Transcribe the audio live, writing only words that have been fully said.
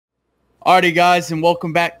Alrighty, guys, and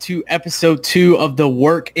welcome back to episode 2 of the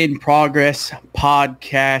Work in Progress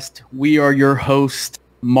podcast. We are your hosts,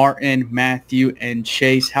 Martin, Matthew, and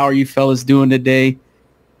Chase. How are you fellas doing today?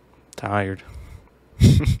 Tired.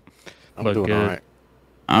 I'm doing good. all right.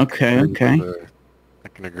 Okay. I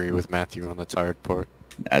can agree with Matthew on the tired part.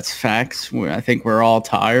 That's facts. I think we're all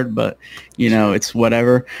tired, but, it's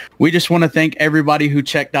whatever. We just want to thank everybody who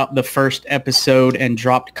checked out the first episode and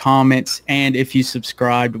dropped comments. And if you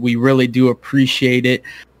subscribed, we really do appreciate it.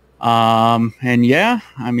 And yeah,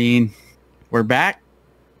 we're back.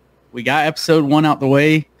 We got episode 1 out the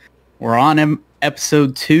way. We're on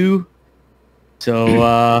episode 2.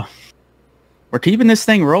 So we're keeping this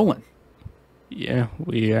thing rolling. Yeah,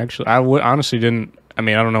 I honestly didn't. I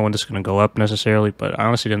don't know when this is going to go up necessarily, but I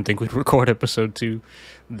honestly didn't think we'd record episode 2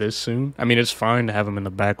 this soon. It's fine to have them in the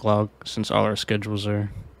backlog since all our schedules are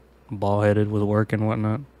ball-headed with work and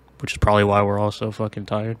whatnot, which is probably why we're all so fucking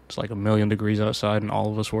tired. It's like 1,000,000 degrees outside and all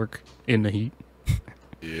of us work in the heat.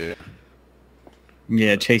 Yeah.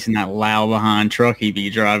 Yeah, chasing that loud behind truck he be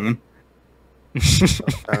driving.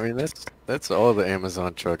 That's all the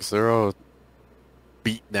Amazon trucks. They're all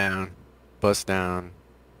beat down, bust down,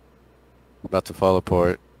 about to fall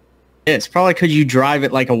apart. Yeah, it's probably because you drive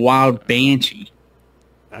it like a wild banshee.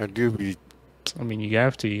 I do be. You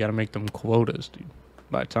have to. You got to make them quotas, dude,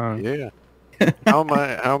 by time. Yeah. How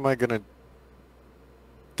am I gonna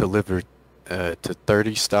deliver to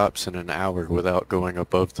 30 stops in an hour without going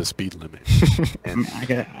above the speed limit? And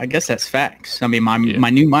I guess that's facts. My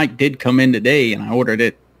new mic did come in today, and I ordered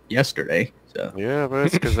it yesterday. So yeah, but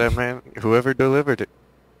it's because that man, whoever delivered it,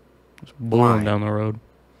 just blew him down the road.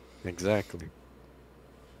 Exactly.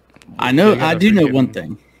 I do know one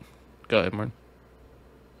thing. Go ahead, Martin.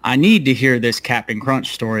 I need to hear this Captain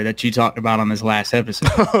Crunch story that you talked about on this last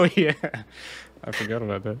episode. Oh, yeah. I forgot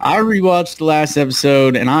about that. I rewatched the last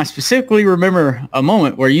episode, and I specifically remember a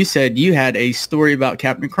moment where you said you had a story about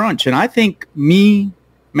Captain Crunch. And I think me,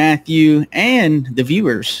 Matthew, and the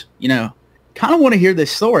viewers, kind of want to hear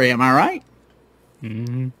this story. Am I right?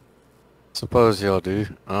 Mm-hmm. Suppose y'all do.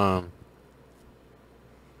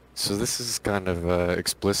 So this is kind of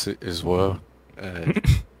explicit as well, in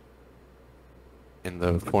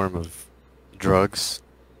the form of drugs.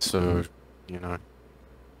 So,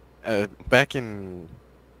 back in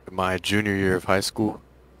my junior year of high school,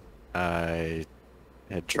 I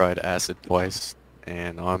had tried acid twice,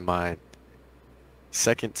 and on my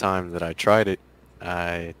second time that I tried it,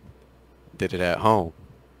 I did it at home,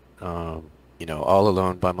 all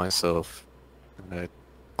alone by myself.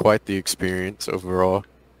 Quite the experience overall.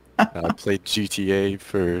 I played GTA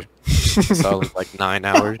for a solid 9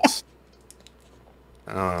 hours.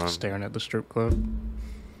 Staring at the strip club.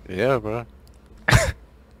 Yeah, bro.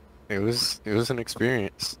 It was an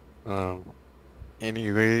experience.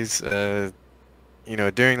 Anyways, during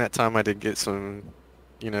that time I did get some,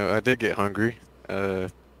 I did get hungry.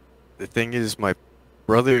 The thing is, my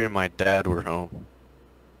brother and my dad were home,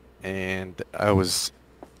 and I was,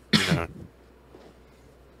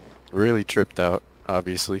 really tripped out,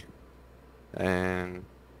 obviously, and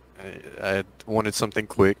I wanted something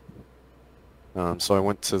quick. So I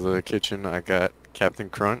went to the kitchen. I got Captain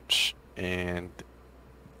Crunch and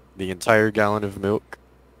the entire gallon of milk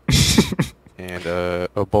and a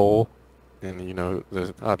bowl, and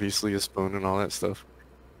obviously a spoon and all that stuff.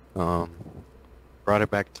 Brought it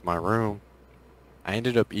back to my room. I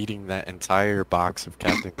ended up eating that entire box of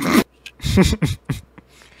Captain Crunch.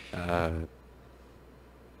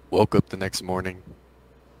 Woke up the next morning.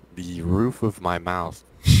 The roof of my mouth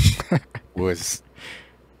was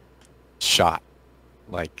shot.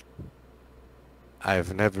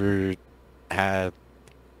 I've never had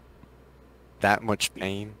that much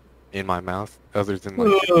pain in my mouth other than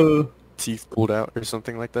teeth pulled out or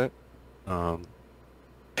something like that. I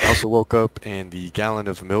also woke up and the gallon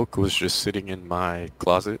of milk was just sitting in my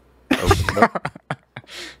closet, opened up.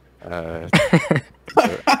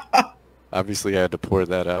 So obviously I had to pour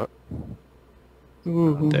that out.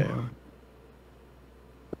 Damn.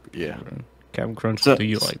 Yeah. Captain Crunch will do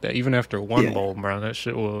you like that. Even after one bowl, bro, that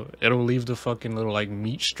shit it'll leave the fucking little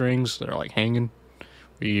meat strings that are hanging.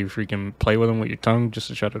 Where you freaking play with them with your tongue just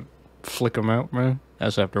to try to flick them out, man.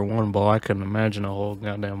 That's after one bowl. I couldn't imagine a whole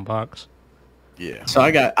goddamn box. Yeah. So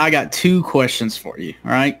I got 2 questions for you.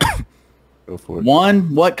 All right. Go for it.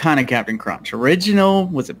 One, what kind of Captain Crunch? Original?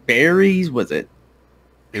 Was it berries? Was it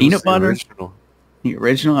peanut butter? Original. The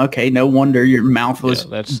original? Okay, no wonder your mouth was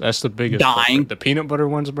that's the biggest dying. The peanut butter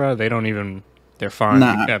ones, bro, they're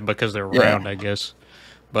fine because they're round, I guess.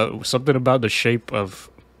 But something about the shape of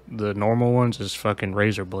the normal ones is fucking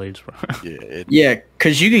razor blades, bro. Yeah,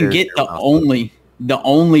 because you can get the the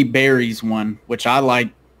only berries one, which I like,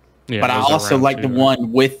 Yeah, but I those are also around like too, the right?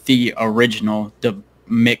 one with the original, the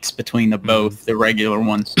mix between the both, the regular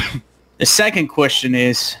ones. The second question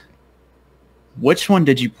is, which one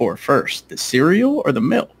did you pour first, the cereal or the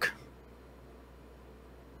milk?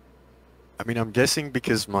 I mean, I'm guessing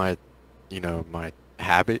because my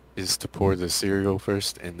habit is to pour the cereal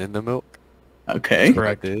first and then the milk. Okay. What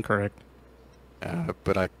I Correct. did. Correct.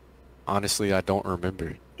 But honestly, I don't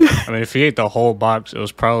remember. I mean, if he ate the whole box,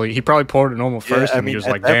 he probably poured it normal Yeah, first, I and he mean, was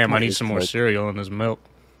at like, that "Damn, I point, need it's some more like- cereal in this milk."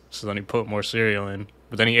 So then he put more cereal in,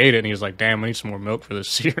 but then he ate it, and he was like, "Damn, I need some more milk for this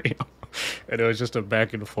cereal." And it was just a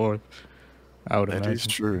back and forth. I would That imagine. is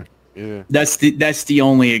true. Yeah. That's the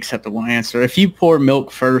only acceptable answer. If you pour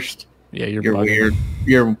milk first, Yeah, you're bugging.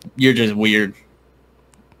 weird. You're just weird.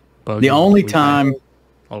 Bugging. The only We time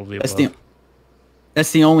all of the that's above.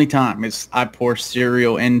 that's the only time is I pour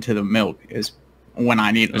cereal into the milk is when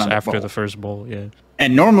I need It's another after bowl. the first bowl. Yeah.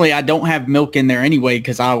 And normally I don't have milk in there anyway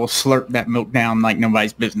because I will slurp that milk down like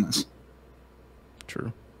nobody's business.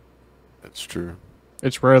 True. That's true.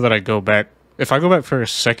 It's rare that I go back. If I go back for a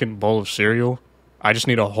second bowl of cereal, I just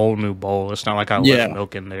need a whole new bowl. It's not like I Yeah. left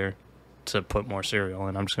milk in there to put more cereal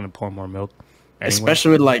in. I'm just gonna pour more milk. Anyway.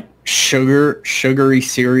 Especially with like sugary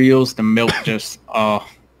cereals, the milk just Yeah.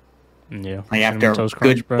 Like after Cinnamon a Toast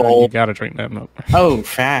Crunch, good bro, bowl. you gotta drink that milk. oh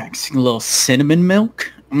facts. A little cinnamon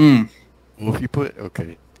milk. Well, if you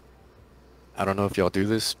okay, I don't know if y'all do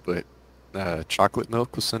this, but chocolate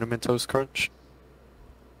milk with cinnamon toast crunch.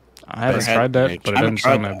 I haven't Best tried that, combination. but it I haven't doesn't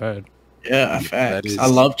sound tried that bad. Yeah, That facts. is- I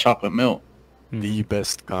love chocolate milk. The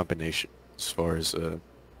best combination as far as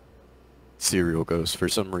cereal goes. For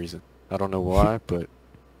some reason, I don't know why, but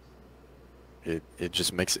it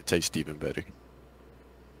just makes it taste even better.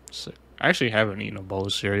 Sick. I actually haven't eaten a bowl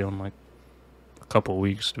of cereal in like a couple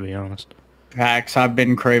weeks, to be honest. Facts. I've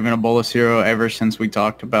been craving a bowl of cereal ever since we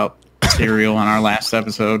talked about cereal in our last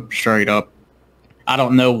episode. Straight up. I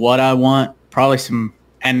don't know what I want. Probably some.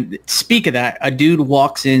 And speak of that, a dude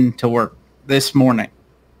walks into work this morning.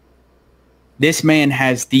 This man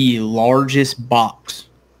has the largest box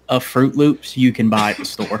of Fruit Loops you can buy at the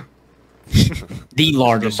store. The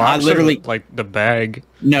largest. The I box or literally like the bag.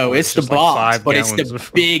 no, Or it's it's the just like box, 5 but it's gallons the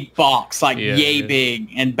of- big box, like Yeah, yay yeah. big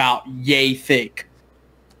and about yay thick.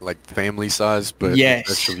 Like family size, but Yes.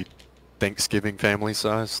 actually Thanksgiving family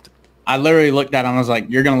sized. I literally looked at him. I was like,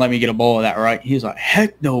 "You're gonna let me get a bowl of that, right?" He was like,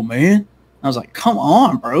 "Heck no, man." I was like, "Come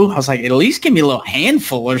on, bro." I was like, "At least give me a little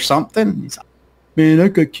handful or something." He's like, "Man, I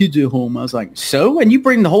got kids at home." I was like, "So? And you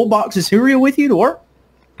bring the whole box of cereal with you to work?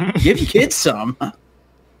 Give your kids some."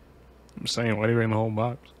 I'm saying, why do you bring the whole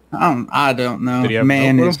box? I don't know. Did he have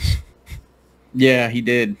Man, milk with is, yeah, he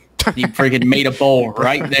did. He freaking made a bowl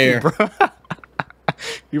right there.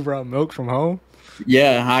 You brought milk from home?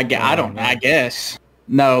 Yeah, I guess.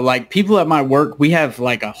 No, like people at my work, we have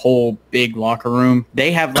like a whole big locker room.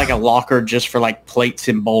 They have like a locker just for like plates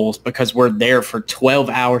and bowls because we're there for 12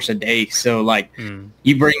 hours a day. So like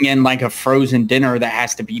you bring in like a frozen dinner that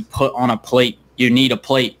has to be put on a plate. You need a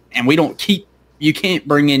plate. And you can't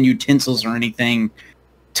bring in utensils or anything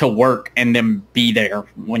to work and then be there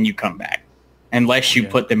when you come back unless you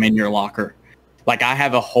put them in your locker. Like I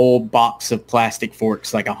have a whole box of plastic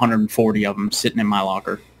forks, like 140 of them sitting in my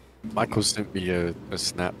locker. Michael sent me a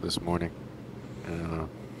snap this morning,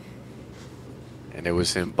 and it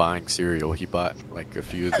was him buying cereal. He bought like a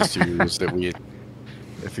few of the cereals that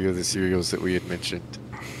we had mentioned.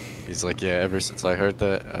 He's like, yeah, ever since I heard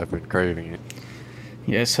that, I've been craving it.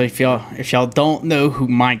 Yeah, so if y'all don't know who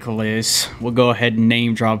Michael is, we'll go ahead and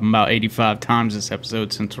name drop him about 85 times this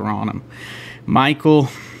episode since we're on him. Michael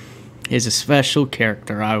is a special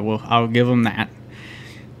character. I'll give him that.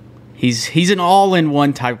 He's an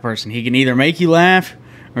all-in-one type of person. He can either make you laugh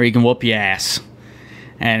or he can whoop your ass.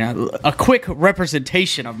 And a quick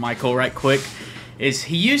representation of Michael, right quick, is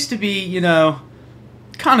he used to be,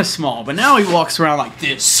 kind of small, but now he walks around like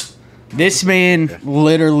this. This man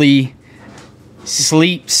literally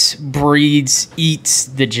sleeps, breathes, eats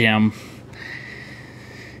the gym.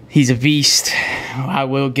 He's a beast. I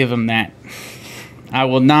will give him that. I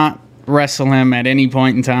will not wrestle him at any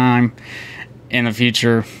point in time in the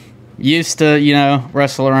future. Used to,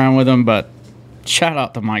 wrestle around with him, but shout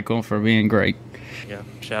out to Michael for being great. Yeah.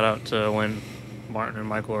 Shout out to when Martin and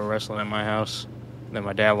Michael were wrestling at my house. Then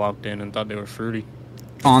my dad walked in and thought they were fruity.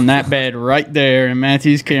 On that bed right there in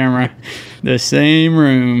Matthew's camera. The same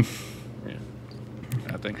room. Yeah.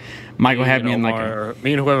 I think Michael had me in me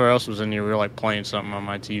and whoever else was in here, we were like playing something on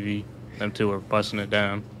my TV. Them two were busting it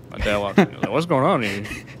down. My dad walked in. He was like, "What's going on here?"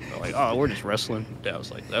 They're like, "Oh, we're just wrestling." Dad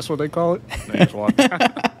was like, "That's what they call it?" And they just walked out.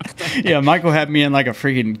 Yeah, Michael had me in like a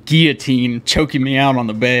freaking guillotine, choking me out on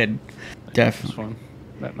the bed. Definitely fun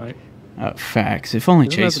that night. Facts. If only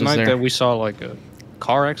Isn't Chase that the was night there. that we saw like a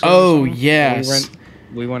car accident? Oh, or something? yes.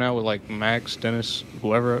 We went out with like Max, Dennis,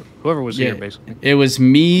 whoever was here basically. It was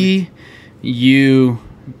me, you,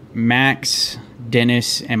 Max,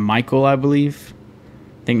 Dennis, and Michael, I believe.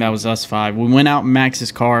 I think that was us 5. We went out in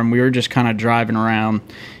Max's car and we were just kind of driving around,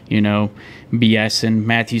 BSing.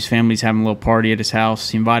 Matthew's family's having a little party at his house.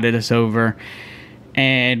 He invited us over.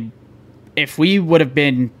 And if we would have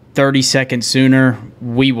been 30 seconds sooner,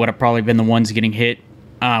 we would have probably been the ones getting hit.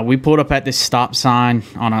 We pulled up at this stop sign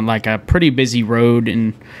on a pretty busy road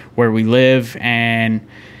in where we live, and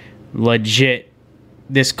legit,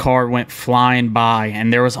 this car went flying by,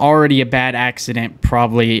 and there was already a bad accident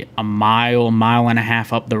probably a mile and a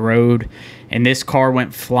half up the road, and this car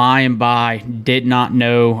went flying by, did not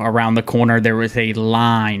know around the corner there was a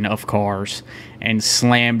line of cars, and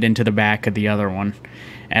slammed into the back of the other one.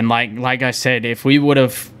 And like I said, if we would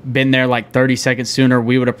have been there like 30 seconds sooner,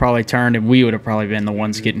 we would have probably turned and we would have probably been the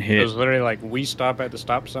ones getting hit. It was literally like we stop at the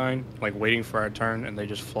stop sign, like waiting for our turn, and they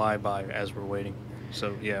just fly by as we're waiting.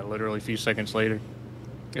 So yeah, literally a few seconds later,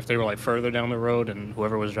 if they were like further down the road and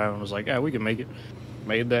whoever was driving was like, yeah, we can make it,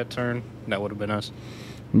 made that turn, that would have been us.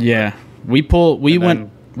 Yeah, we pulled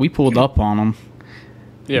up on them.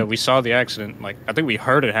 Yeah, we saw the accident. Like I think we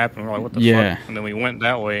heard it happen. We're like, what the fuck? And then we went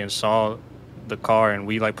that way and saw the car, and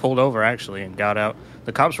we like pulled over actually and got out.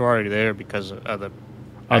 The cops were already there because of the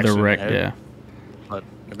other wreck. Yeah, but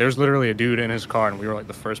there's literally a dude in his car, and we were like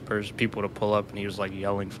the first people to pull up, and he was like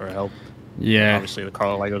yelling for help. Yeah, and obviously the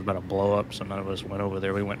car like was about to blow up, so none of us went over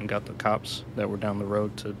there. We went and got the cops that were down the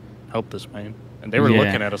road to help this man, and they were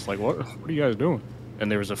looking at us like, what are you guys doing? And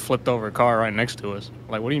there was a flipped over car right next to us.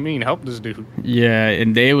 Like, what do you mean help this dude? Yeah,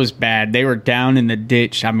 and it was bad. They were down in the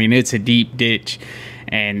ditch. I mean, it's a deep ditch.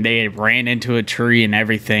 And they ran into a tree and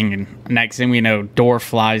everything. And next thing we know, door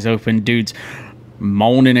flies open. Dude's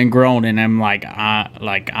moaning and groaning. I'm like,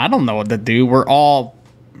 I don't know what to do. We're all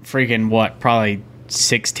freaking, probably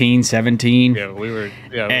 16, 17. Yeah, we were.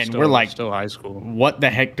 Yeah, and we're like, still high school. What the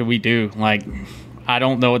heck do we do? Like, I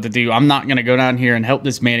don't know what to do. I'm not going to go down here and help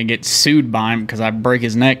this man and get sued by him because I break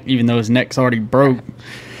his neck, even though his neck's already broke.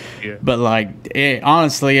 Yeah. But,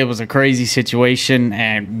 honestly, it was a crazy situation,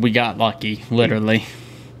 and we got lucky, literally.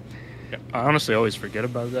 Yeah, I honestly always forget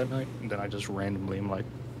about that night, and then I just randomly am like,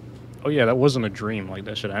 oh, yeah, that wasn't a dream. Like,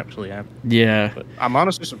 that should actually happen. Yeah. But I'm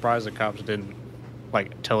honestly surprised the cops didn't,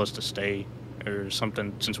 tell us to stay or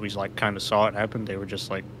something since we, kind of saw it happen. They were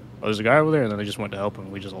just like, oh, there's a guy over there, and then they just went to help him,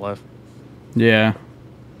 and we just left. Yeah.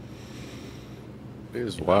 It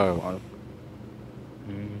was wild.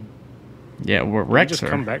 Yeah, we're Did we just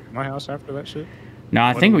come back to my house after that shit? No,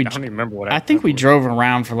 I don't even remember what happened. I think we drove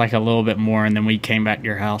around for a little bit more, and then we came back to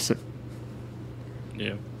your house.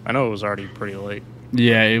 Yeah, I know it was already pretty late.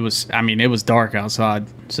 Yeah, it was. I mean, it was dark outside,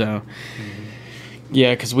 so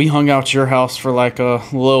yeah, because we hung out at your house for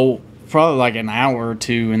probably an hour or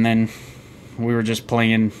two, and then we were just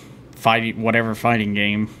playing fighting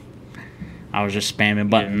game. I was just spamming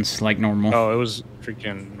buttons like normal. Oh, it was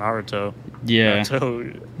freaking Naruto. Yeah.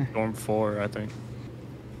 Naruto Norm 4, I think.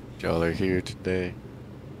 Y'all are here today.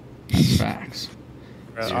 That's facts.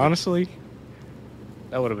 Honestly,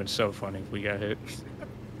 that would have been so funny if we got hit.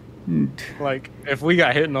 If we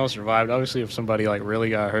got hit and all survived, obviously if somebody really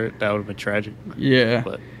got hurt, that would have been tragic. Yeah.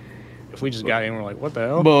 But if we just got in, we're like, what the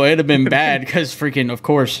hell? Well, it'd have been bad because of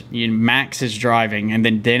course, Max is driving, and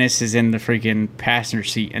then Dennis is in the freaking passenger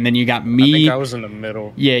seat, and then you got me. I think I was in the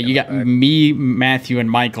middle. Yeah, you got me, Matthew,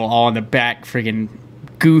 and Michael all in the back, freaking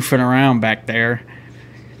goofing around back there.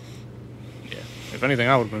 Yeah. If anything,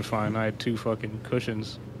 I would have been fine. I had 2 fucking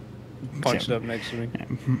cushions punched up next to me.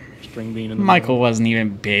 String bean in the Michael middle. wasn't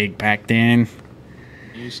even big back then.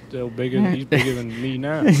 He's still bigger. He's bigger than me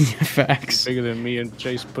now. Facts. He's bigger than me and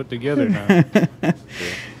Chase put together now.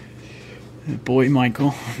 Boy,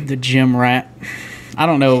 Michael, the gym rat. I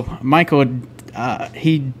don't know. Michael,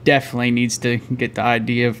 he definitely needs to get the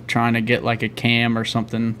idea of trying to get a cam or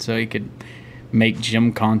something so he could make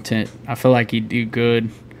gym content. I feel like he'd do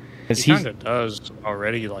good. He kind of does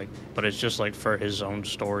already, but it's just for his own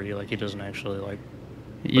story. He doesn't actually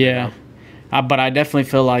Yeah. But I definitely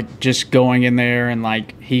feel like just going in there and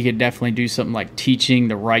he could definitely do something teaching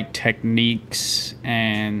the right techniques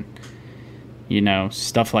and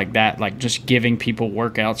stuff like that, just giving people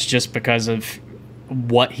workouts just because of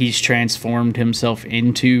what he's transformed himself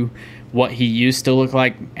into. What he used to look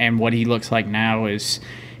like and what he looks like now is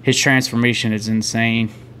his transformation is insane.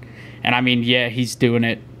 And I mean, yeah, he's doing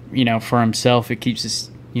it for himself. It keeps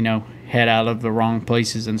his head out of the wrong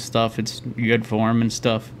places and stuff. It's good for him and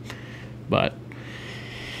stuff. But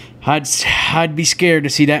I'd be scared to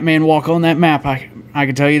see that man walk on that map. I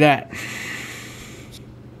can tell you that.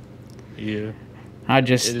 Yeah.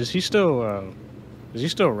 Is he still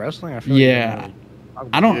wrestling? I feel yeah.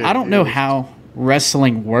 I don't know how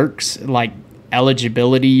wrestling works, like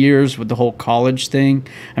eligibility years with the whole college thing.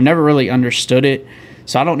 I've never really understood it.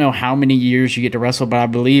 So I don't know how many years you get to wrestle, but I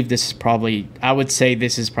believe I would say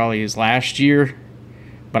this is probably his last year,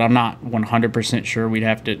 but I'm not 100% sure. We'd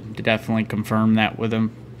have to definitely confirm that with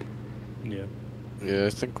him. Yeah. Yeah, I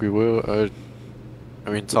think we will. I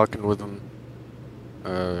mean, talking with him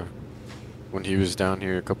when he was down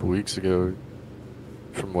here a couple weeks ago,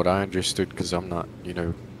 from what I understood, because I'm not,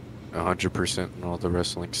 100% in all the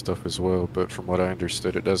wrestling stuff as well, but from what I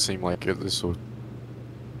understood, it does seem like this will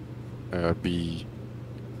be,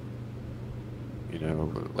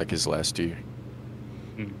 like his last year.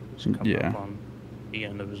 Yeah. Up on the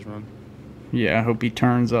end of his run. Yeah, I hope he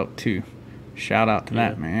turns up too. Shout out to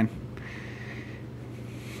that, man.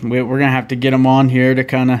 We're going to have to get him on here to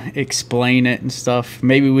kind of explain it and stuff.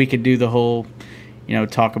 Maybe we could do the whole,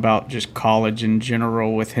 talk about just college in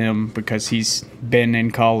general with him, because he's been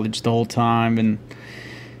in college the whole time and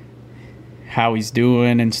how he's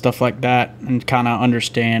doing and stuff like that, and kind of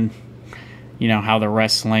understand, how the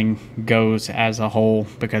wrestling goes as a whole,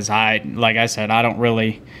 because like I said, I don't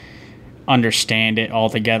really understand it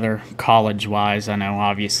altogether college-wise. I know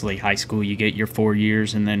obviously high school you get your 4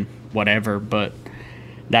 years and then whatever, but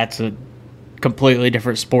that's a completely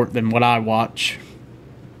different sport than what I watch.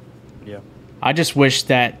 Yeah. I just wish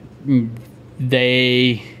that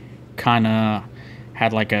they kind of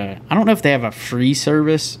had like I don't know if they have a free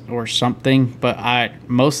service or something, but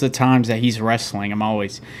most of the times that he's wrestling, I'm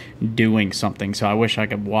always doing something, so I wish I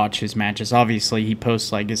could watch his matches. Obviously, he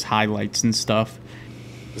posts like his highlights and stuff.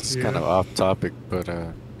 This is kind of off topic, but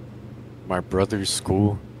my brother's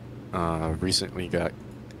school recently got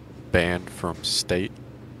banned from state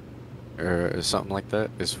or something like that,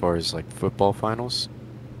 as far as like football finals,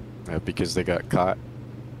 because they got caught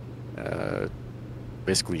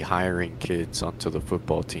basically hiring kids onto the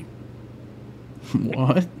football team.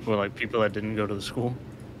 What? Well, like people that didn't go to the school?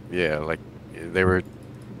 Yeah, like they were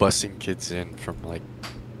busing kids in from like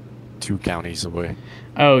 2 counties away.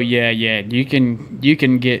 Oh yeah. You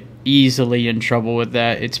can get easily in trouble with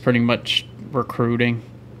that. It's pretty much recruiting.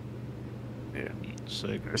 Yeah.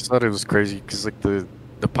 Sick. I just thought it was crazy because like the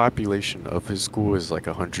population of his school is like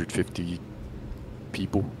 150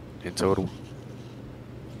 people in total.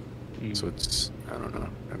 So it's, I don't know.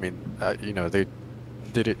 I mean, they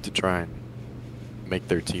did it to try and make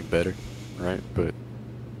their team better, right? But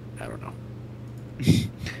I don't know.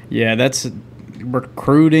 Yeah, that's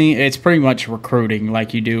recruiting. It's pretty much recruiting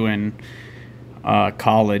like you do in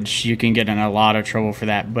college. You can get in a lot of trouble for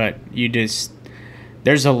that, but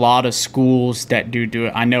there's a lot of schools that do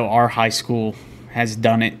it. I know our high school has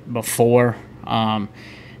done it before,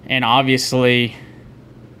 and obviously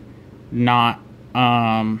not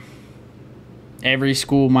every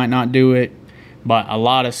school might not do it, but a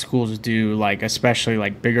lot of schools do, like especially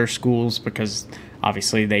like bigger schools, because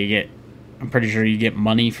obviously I'm pretty sure you get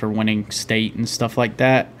money for winning state and stuff like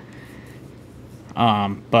that.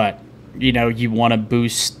 But you want to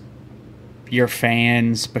boost your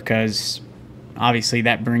fans, because obviously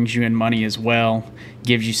that brings you in money as well,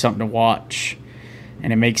 gives you something to watch,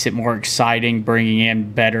 and it makes it more exciting, bringing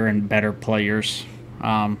in better and better players.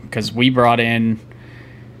 Because we brought in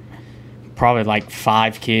probably like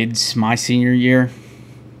 5 kids my senior year,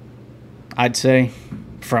 I'd say,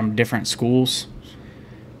 from different schools.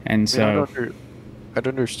 And so I'd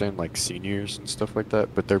understand like seniors and stuff like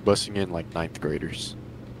that, but they're busing in like 9th graders.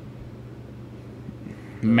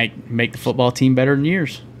 Make the football team better than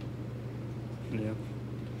yours. Yeah.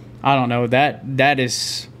 I don't know. That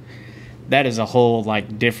is a whole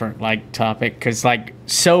like different like topic, because like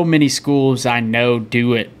so many schools I know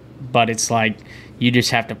do it, but it's like you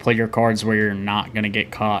just have to play your cards where you're not going to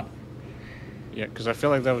get caught. Yeah, because I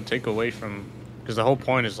feel like that would take away from, because the whole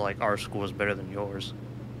point is like our school is better than yours.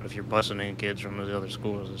 But if you're busting in kids from those other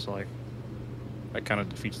schools, it's like that kind of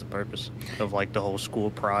defeats the purpose of like the whole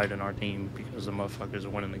school pride in our team, because the motherfuckers are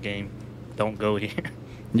winning the game. Don't go here.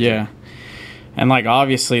 Yeah. And like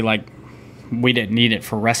obviously like we didn't need it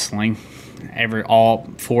for wrestling. All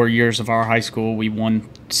 4 years of our high school we won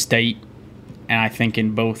state, and I think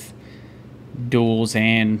in both duels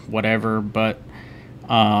and whatever, but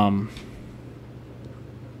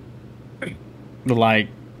like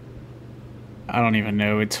I don't even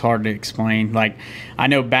know. It's hard to explain. Like, I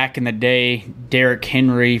know back in the day, Derrick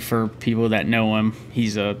Henry, for people that know him,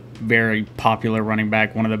 he's a very popular running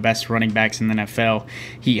back, one of the best running backs in the NFL.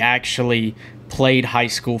 He actually played high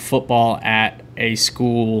school football at a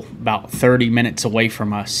school about 30 minutes away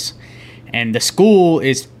from us. And the school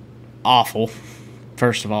is awful,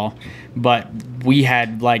 first of all. But we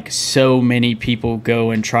had, like, so many people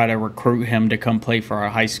go and try to recruit him to come play for our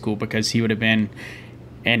high school because he would have been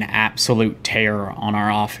an absolute terror on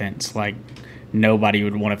our offense. Like, nobody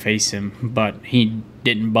would want to face him. But he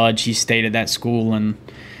didn't budge. He stayed at that school, and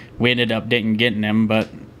we ended up didn't getting him. But,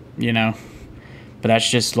 you know, but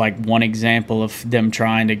that's just, like, one example of them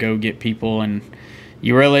trying to go get people. And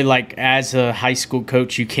you really, like, as a high school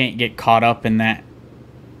coach, you can't get caught up in that.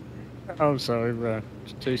 I'm sorry, bro.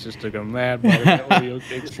 Chase just took a mad bite of that Oreo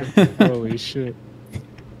cake. Holy shit.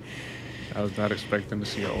 I was not expecting to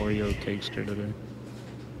see an Oreo cakester today.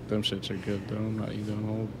 Them shits are good, though. I'm not eating them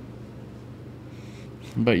all.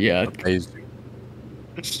 But, yeah. Amazing.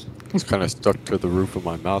 It's kind of stuck to the roof of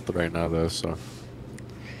my mouth right now, though, so.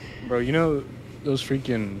 Bro, you know, those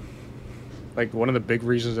freaking... Like, one of the big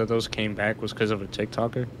reasons that those came back was because of a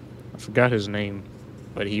TikToker. I forgot his name.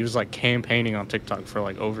 But he was, like, campaigning on TikTok for,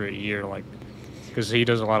 like, over a year, like... Because he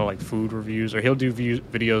does a lot of, like, food reviews. Or he'll do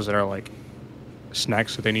videos that are, like,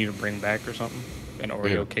 snacks that they need to bring back or something. And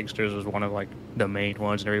Oreo Cakesters was one of, like, the main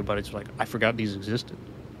ones. And everybody's like, I forgot these existed.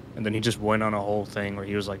 And then he just went on a whole thing where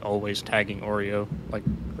he was, like, always tagging Oreo. Like,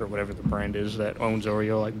 or whatever the brand is that owns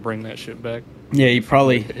Oreo. Like, bring that shit back. Yeah, he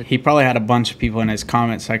probably had a bunch of people in his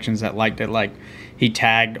comment sections that liked it. Like, he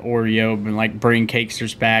tagged Oreo and, like, bring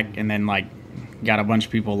Cakesters back. And then, like, got a bunch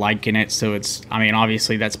of people liking it, so it's, I mean,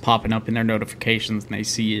 obviously that's popping up in their notifications and they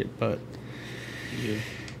see it, but yeah,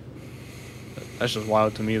 that's just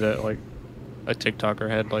wild to me that, like, a TikToker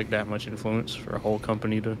had, like, that much influence for a whole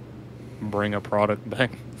company to bring a product back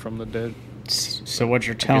from the dead. So what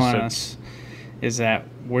you're telling us is that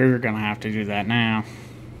we're gonna have to do that now.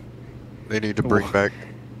 They need to bring back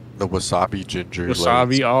the wasabi ginger.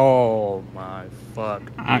 Wasabi, oh my fuck,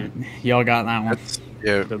 y'all got that one.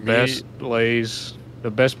 Yeah, the best Lay's, the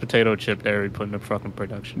best potato chip they ever put in the fucking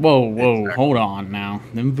production. Whoa, exactly. Hold on now.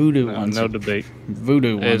 Them voodoo ones. No debate.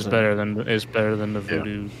 Voodoo ones is better than the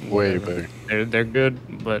voodoo. Yeah, way better. They're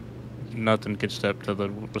good, but nothing could step to the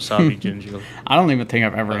wasabi ginger. I don't even think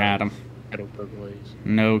I've ever had them. Lay's.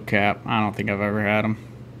 No cap. I don't think I've ever had them.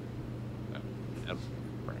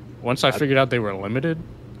 Once I figured out they were limited,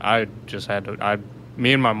 I just had to.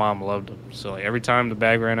 Me and my mom loved them. So, like, every time the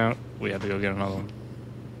bag ran out, we had to go get another one.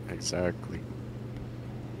 Exactly.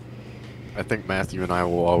 I think Matthew and I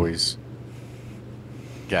will always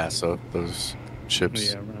gas up those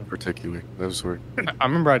chips, particularly. Those were. I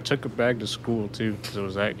remember I took a bag to school too because it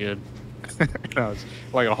was that good. I was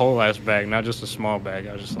like a whole ass bag, not just a small bag.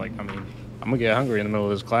 I was just like, I mean, I'm gonna get hungry in the middle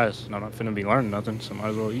of this class, and I'm not finna be learning nothing, so might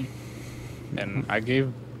as well eat. And I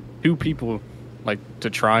gave 2 people, like, to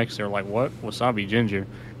try because they were like, "What? Wasabi ginger?"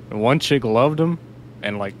 And one chick loved them.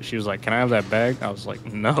 And, like, she was like, can I have that bag? I was like,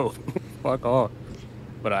 no, fuck off.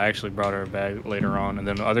 But I actually brought her a bag later on. And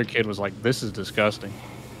then the other kid was like, this is disgusting.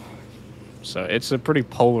 So it's a pretty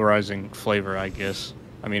polarizing flavor, I guess.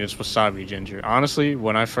 I mean, it's wasabi ginger. Honestly,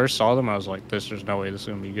 when I first saw them, I was like, there's no way this is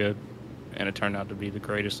going to be good. And it turned out to be the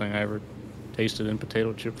greatest thing I ever tasted in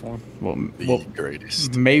potato chip form. Well,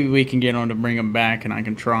 greatest. Maybe we can get on to bring them back and I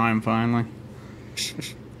can try them finally.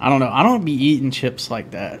 I don't know. I don't be eating chips like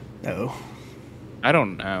that, though. I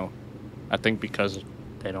don't know. I think because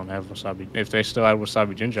they don't have wasabi. If they still had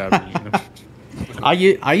wasabi ginger, I'd be eating them.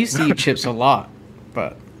 I used to eat chips a lot,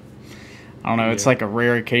 but I don't know. It's like a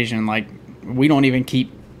rare occasion. Like, we don't even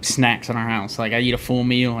keep snacks in our house. Like, I eat a full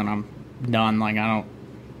meal and I'm done. Like, I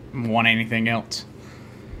don't want anything else.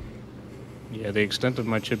 Yeah, the extent of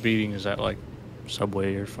my chip eating is at, like,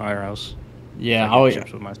 Subway or Firehouse. Yeah, I'll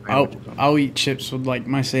eat chips with, like,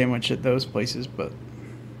 my sandwich at those places, but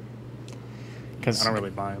I don't really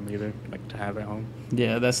buy them either, like, to have at home.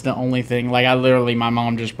 Yeah, that's the only thing. Like, my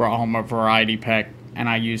mom just brought home a variety pack, and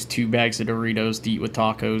I used 2 bags of Doritos to eat with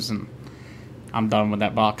tacos, and I'm done with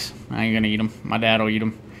that box. I ain't gonna eat them. My dad will eat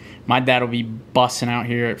them. My dad will be busting out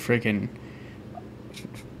here at freaking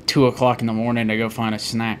 2 o'clock in the morning to go find a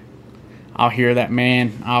snack. I'll hear that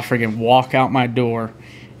man. I'll freaking walk out my door,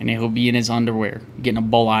 and he'll be in his underwear getting a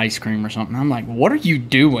bowl of ice cream or something. I'm like, what are you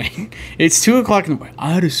doing? It's 2 o'clock in the morning.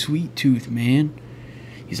 I had a sweet tooth, man.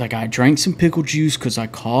 He's like, I drank some pickle juice because I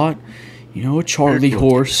caught, a Charlie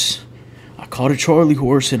horse. I caught a Charlie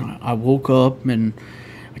horse, and I woke up, and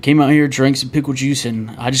I came out here, drank some pickle juice, and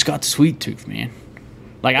I just got the sweet tooth, man.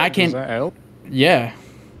 Like, I can't. Does that help? Yeah.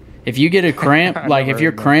 If you get a cramp, I like never if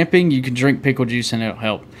you're heard that. cramping, you can drink pickle juice and it'll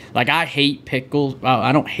help. Like I hate pickles. Well,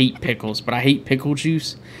 I don't hate pickles, but I hate pickle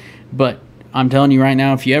juice. But I'm telling you right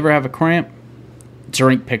now, if you ever have a cramp,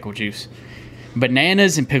 drink pickle juice.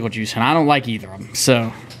 Bananas and pickle juice, and I don't like either of them.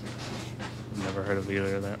 So Never heard of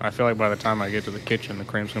either of that. I feel like by the time I get to the kitchen, the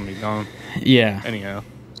cramp's gonna be gone. yeah, Anyhow,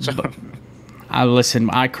 so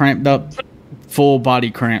I cramped up, full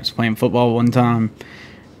body cramps playing football one time,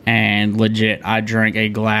 and legit, I drank a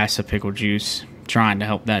glass of pickle juice trying to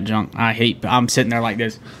help that junk. I'm sitting there like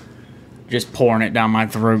this, just pouring it down my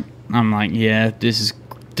throat. I'm like, yeah, this is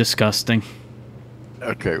disgusting.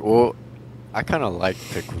 Okay, well, I kind of like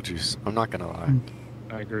pickle juice. I'm not gonna lie.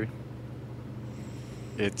 I agree.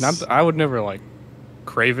 It's Not I would never like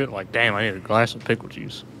crave it. Like, damn, I need a glass of pickle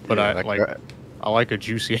juice. But yeah, I like a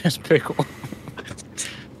juicy ass pickle.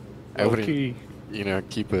 I wouldn't, Okay.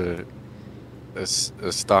 keep a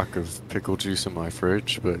stock of pickle juice in my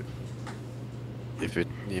fridge, but if it,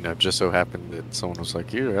 just so happened that someone was like,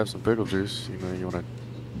 here, have some pickle juice, you want to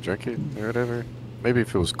drink it or whatever. Maybe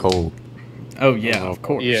if it was cold, Oh yeah, of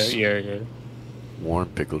course. Yeah. warm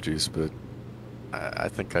pickle juice, but I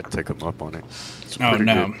think I'd take them up on it. It's Oh pretty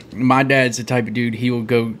no, good. my dad's the type of dude. He will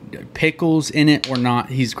go pickles in it or not.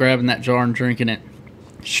 He's grabbing that jar and drinking it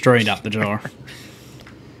straight out the jar.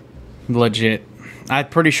 Legit. I'm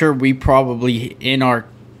pretty sure we probably in our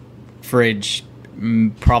fridge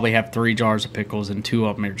probably have 3 jars of pickles and 2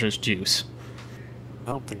 of them are just juice.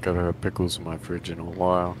 I don't think I've had pickles in my fridge in a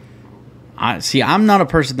while. I'm not a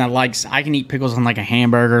person that likes. I can eat pickles on like a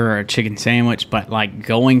hamburger or a chicken sandwich, but like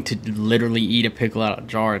going to literally eat a pickle out of a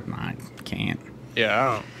jar, I can't.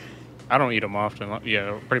 Yeah, I don't eat them often.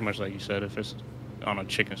 Yeah, pretty much like you said, if it's on a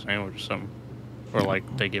chicken sandwich or something, or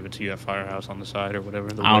like they give it to you at Firehouse on the side or whatever.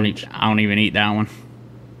 I don't even eat that one.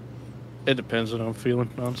 It depends on how I'm feeling,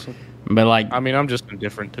 honestly. But like, I mean, I'm just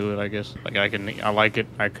indifferent to it, I guess. Like I like it.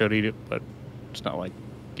 I could eat it, but it's not like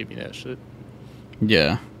give me that shit.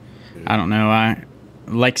 yeah, I don't know.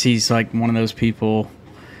 Lexi's like one of those people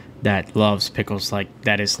that loves pickles. Like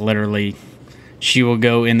that is literally, she will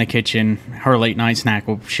go in the kitchen. Her late night snack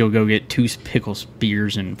she'll go get 2 pickle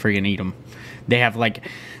spears and friggin' eat them. They have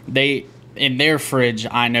in their fridge.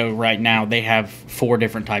 I know right now they have 4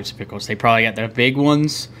 different types of pickles. They probably got the big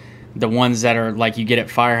ones, the ones that are like you get at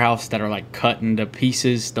Firehouse that are like cut into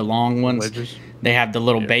pieces, the long ones. Wedges? They have the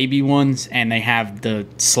little baby ones, and they have the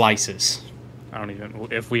slices. I don't even.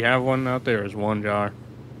 If we have one out there, it's 1 jar,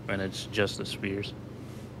 and it's just the spears.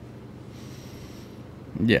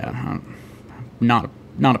 Yeah, I'm not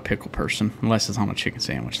a pickle person unless it's on a chicken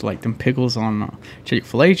sandwich. Like them pickles on a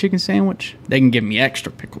Chick-fil-A chicken sandwich, they can give me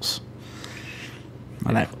extra pickles.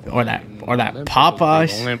 Or that Popeyes.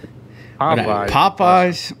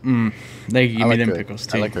 Popeyes. They can give me them pickles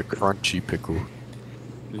too. I like a crunchy pickle.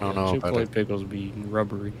 I don't know about Chick-fil-A it. pickles be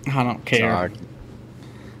rubbery. I don't care. Sorry.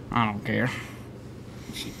 I don't care.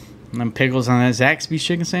 Them pickles on that Zaxby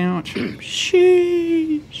chicken sandwich.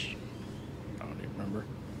 Sheesh. I don't even remember.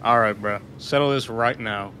 All right, bro. Settle this right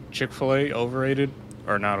now. Chick-fil-A overrated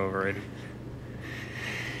or not overrated?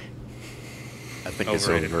 I think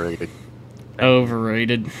Overrated. it's overrated.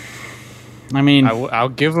 Overrated. I mean, I'll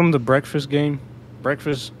give them the breakfast game.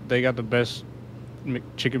 Breakfast, they got the best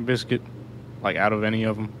chicken biscuit, like out of any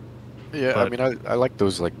of them. Yeah, But- I mean, I like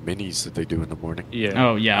those like minis that they do in the morning. Yeah.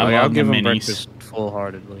 Oh, yeah, I Like, love I'll the give them minis. breakfast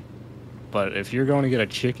full-heartedly. But if you're going to get a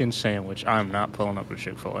chicken sandwich, I'm not pulling up to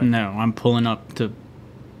Chick-fil-A. no, I'm pulling up to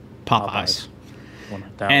Popeyes.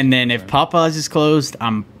 1,000%. And then if Popeyes is closed,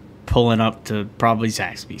 I'm pulling up to probably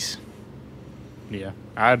Zaxby's. Yeah,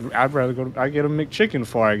 I'd rather go. I get a McChicken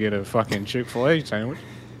before I get a fucking Chick-fil-A sandwich.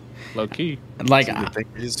 Low key. Like, See, the thing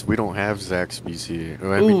is, we don't have Zaxby's here.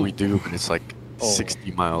 Well, I mean, Ooh. we do, but it's like Oh.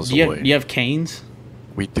 60 miles do away. you have Cane's?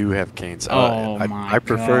 We do have Cane's. Oh, my I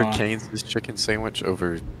prefer God. Cane's chicken sandwich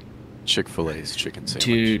over Chick-fil-A's chicken sandwich.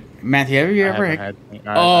 Dude, Matthew, have you I ever haven't had... I still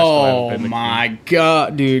haven't Oh, been to my Cane's.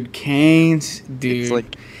 God, dude. Cane's, dude. It's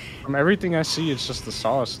like From everything I see, it's just the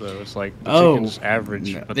sauce though. It's like the Oh, chicken's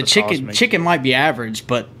average. no. But The sauce chicken makes chicken might be average,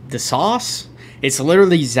 but the sauce, it's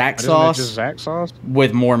literally Zax Isn't it sauce just Zax sauce?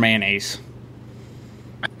 with more mayonnaise.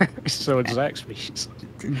 So it's Zaxby's.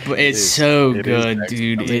 But it's is. so It is good, Zaxby's.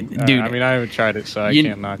 dude. I mean, Dude, I mean, I haven't tried it, so I you,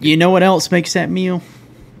 can't knock you it. know what else makes that meal?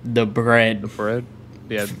 The bread. The bread,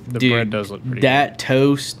 yeah, the Dude, bread does look pretty. that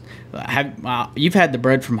toast. You've had the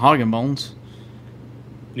bread from Hog and Bones.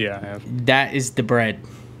 good. Yeah, I have. That is the bread.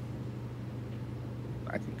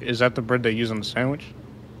 Is that the bread they use on the sandwich,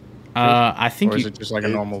 I think or is you. it just like a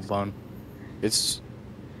it- normal bun? it's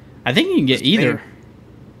I think you can get it's either.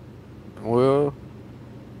 well,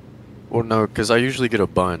 no, because I usually get a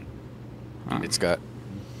bun. Uh. It's got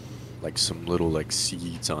like some little like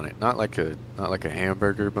seeds on it. Not like a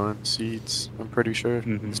hamburger bun seeds, I'm pretty sure.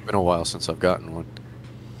 Mm-hmm. It's been a while since I've gotten one.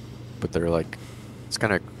 But they're like, it's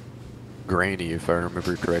kind of grainy if I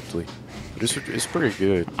remember correctly. But it's pretty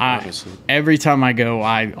good, honestly. Every time I go,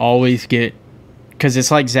 I always get, because it's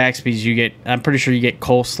like Zaxby's, I'm pretty sure you get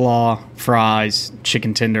coleslaw, fries,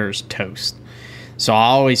 chicken tenders, toast. So I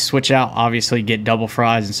always switch out, obviously get double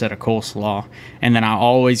fries instead of coleslaw. And then I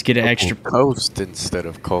always get an extra toast instead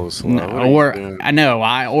of coleslaw. No,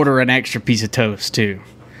 I order an extra piece of toast too.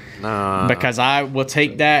 Nah. Because I will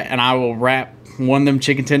take that and I will wrap one of them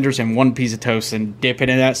chicken tenders in one piece of toast and dip it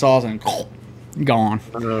in that sauce and gone.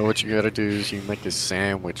 What you gotta do is you make a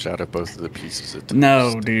sandwich out of both of the pieces of toast.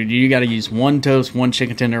 No, dude, you gotta use one toast, one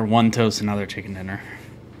chicken tender, one toast, another chicken tender.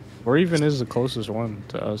 Where even is the closest one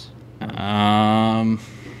to us?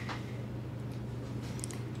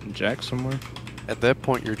 Jack somewhere? At that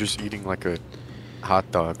point, you're just eating like a hot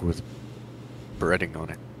dog with breading on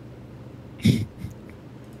it.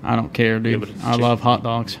 I don't care, dude. Yeah, I love hot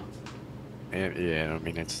dogs. And, yeah, I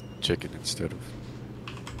mean, it's chicken instead of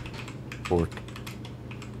pork.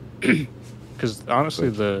 Because honestly,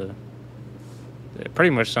 it pretty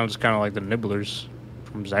much sounds kind of like the nibblers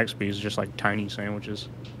from Zaxby's, just like tiny sandwiches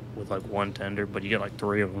with like one tender, but you get like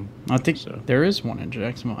 3 of them. I think there is one in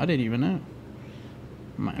Jacksonville. I didn't even know.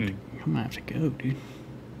 I might have to go, dude.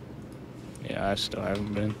 Yeah, I still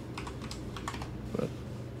haven't been. But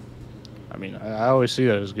I mean, I always see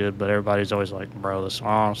that as good, but everybody's always like, bro, the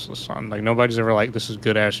sauce. Like, nobody's ever like, this is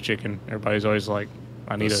good ass chicken. Everybody's always like,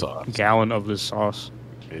 I need a gallon of this sauce.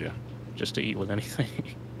 Yeah. Just to eat with anything.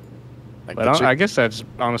 Like, but I guess that's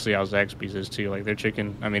honestly how Zaxby's is too. Like, their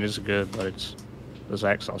chicken, I mean, it's good, but it's the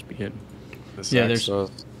Zax sauce be hitting. The Zax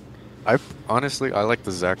sauce. I like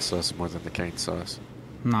the Zax sauce more than the cane sauce.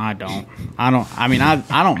 No, I don't. I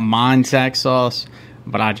don't mind Zax sauce,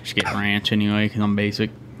 but I just get ranch anyway because I'm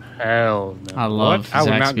basic. Hell no. I love Zaxby's I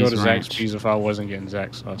would not go to ranch. Zaxby's if I wasn't getting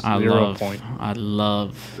Zax sauce. I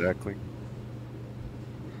love. Exactly.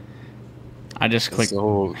 I just click the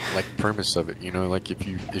whole like premise of it, you know, like if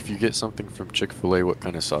you get something from Chick-fil-A, what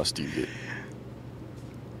kind of sauce do you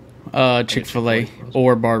get? Chick-fil-A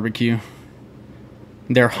or barbecue.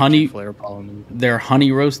 Their honey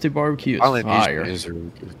roasted barbecue is fire. Is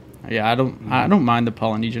really good. Yeah, I don't mind the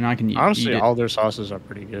Polynesian. I can honestly eat it. All their sauces are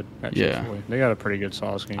pretty good. At Chick-fil-A. They got a pretty good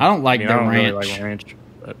sauce game. I don't like their ranch. Really like ranch,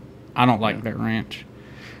 but I don't like their ranch.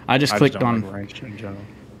 I just clicked on like ranch in general.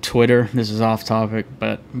 Twitter. This is off topic,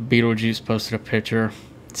 but Beetlejuice posted a picture.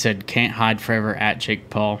 It said "Can't hide forever" at Jake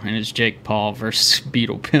Paul, and it's Jake Paul versus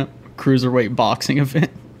Beetle Pimp cruiserweight boxing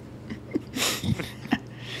event.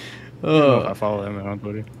 I follow him on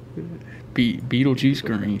Twitter. Beetlejuice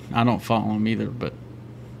Green. I don't follow him either, but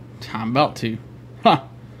I'm about to. Huh.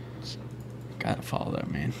 Gotta follow that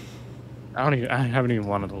man. I haven't even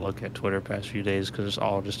wanted to look at Twitter past few days because it's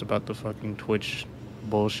all just about the fucking Twitch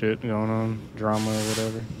bullshit going on, drama or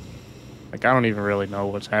whatever. Like, I don't even really know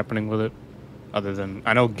what's happening with it, other than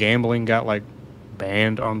I know gambling got like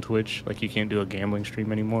banned on Twitch. Like, you can't do a gambling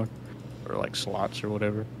stream anymore, or like slots or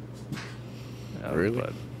whatever. Really?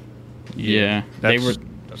 But yeah,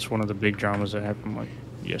 that's one of the big dramas that happened like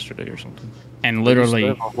yesterday or something. And literally, they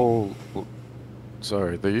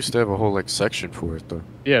used to have a whole like section for it though.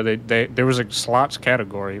 Yeah, there was a slots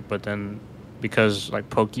category, but then because like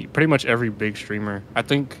pretty much every big streamer, I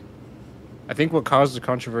think what caused the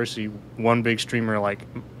controversy, one big streamer like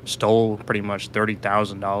stole pretty much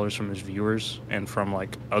 $30,000 from his viewers and from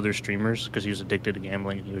like other streamers because he was addicted to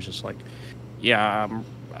gambling, and he was just like, yeah, I'm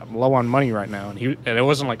low on money right now, and it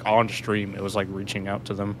wasn't like on stream, it was like reaching out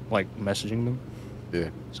to them, like messaging them. Yeah.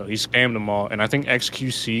 So he scammed them all, and I think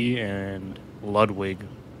XQC and Ludwig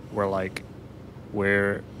were like,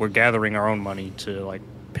 we're gathering our own money to like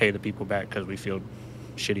pay the people back because we feel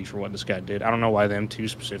shitty for what this guy did. I don't know why them two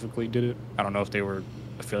specifically did it. I don't know if they were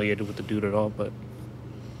affiliated with the dude at all, but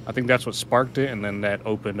I think that's what sparked it, and then that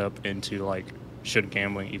opened up into like, should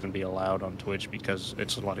gambling even be allowed on Twitch, because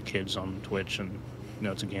it's a lot of kids on Twitch, and you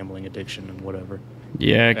know, it's a gambling addiction and whatever.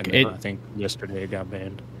 Yeah, and I think yesterday it got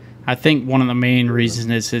banned. I think one of the main reasons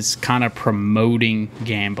is it's kind of promoting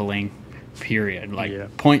gambling, period.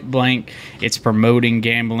 Like, point blank, it's promoting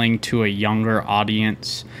gambling to a younger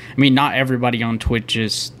audience. I mean, not everybody on Twitch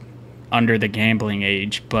is under the gambling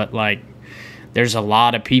age, but like, there's a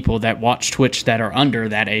lot of people that watch Twitch that are under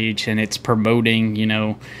that age, and it's promoting, you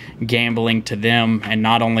know, gambling to them. And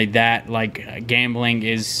not only that, like, gambling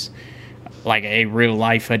is like a real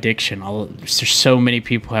life addiction. There's so many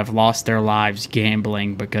people have lost their lives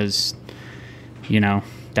gambling because, you know,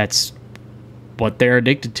 that's what they're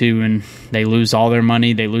addicted to, and they lose all their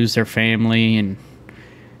money, they lose their family, and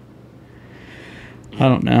I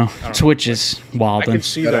don't know. I don't Twitch know. is I wilding. could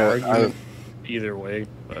see the argument either way,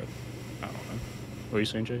 but I don't know. What are you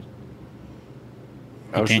saying, Chase?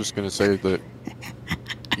 I was Okay. just gonna say that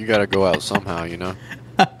you gotta go out somehow, you know.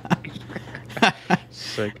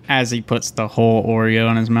 Sick. As he puts the whole Oreo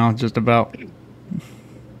in his mouth, just about.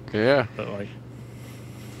 Yeah. But like,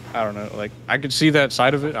 I don't know. Like, I could see that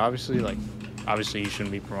side of it. Obviously, you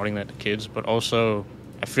shouldn't be promoting that to kids. But also,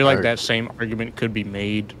 I feel like Right. that same argument could be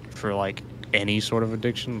made for like any sort of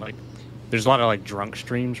addiction. Like, there's a lot of like drunk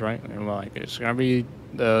streams, right? And like, it's gonna be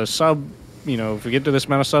the sub. You know, if we get to this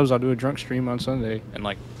amount of subs, I'll do a drunk stream on Sunday. And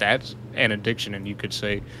like, that's an addiction. And you could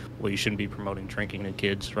say, well, you shouldn't be promoting drinking to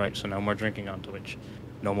kids, right? So no more drinking on Twitch.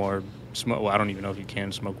 No more smoke. Well, I don't even know if you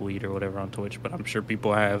can smoke weed or whatever on Twitch, but I'm sure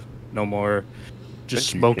people have. No more just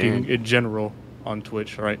Think you smoking can. in general on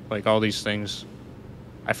Twitch, right? Like all these things.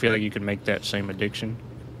 I feel like you could make that same addiction,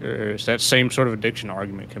 or that same sort of addiction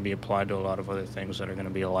argument can be applied to a lot of other things that are going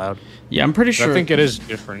to be allowed. Yeah, I'm pretty But sure. I think it is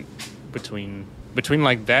different between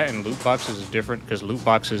like that and loot boxes is different because loot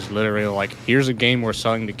boxes literally like, here's a game we're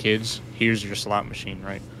selling to kids, here's your slot machine,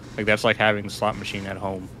 right? Like that's like having a slot machine at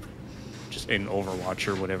home, just in Overwatch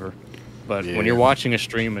or whatever. But when you're Yeah. watching a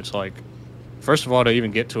stream, it's like, first of all, to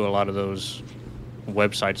even get to a lot of those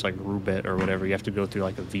websites like Rubet or whatever, you have to go through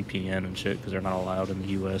like a VPN and shit because they're not allowed in the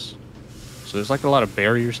US. So there's like a lot of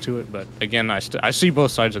barriers to it. But again, I see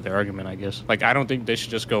both sides of the argument, I guess. Like, I don't think they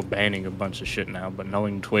should just go banning a bunch of shit now. But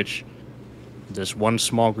knowing Twitch, this one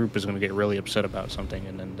small group is going to get really upset about something,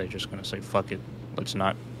 and then they're just going to say, fuck it, let's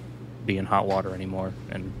not be in hot water anymore,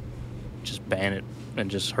 and just ban it and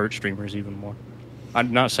just hurt streamers even more.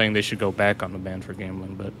 I'm not saying they should go back on the ban for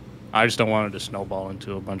gambling, but I just don't want it to snowball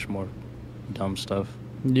into a bunch more dumb stuff.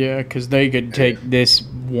 Yeah, because they could take this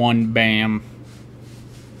one ban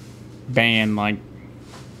like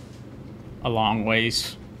a long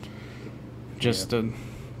ways, just to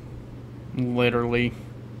literally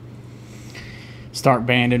start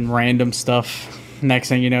banning random stuff. Next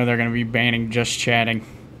thing you know, they're going to be banning just chatting.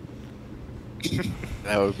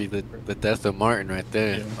 That would be the death of Martin right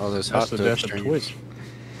there. Yeah. All those That's hot the tub death of streams. Twitch.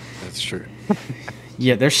 That's true.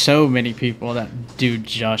 Yeah, there's so many people that do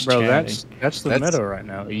just Bro, chatting. that's the That's- meta right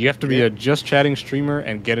now. You have to be a just chatting streamer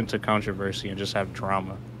and get into controversy and just have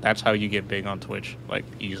drama. That's how you get big on Twitch, like,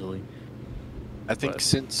 easily. I think But-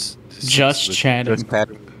 since Just the chatting. just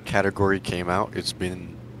category came out, it's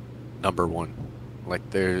been #1. Like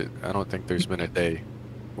I don't think there's been a day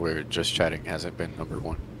where just chatting hasn't been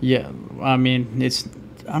 #1. Yeah, I mean,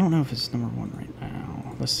 I don't know if it's number one right now.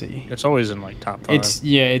 Let's see. It's always in, like, top 5.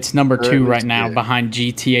 It's number Or 2 at right least, now yeah. behind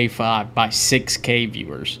GTA 5 by 6K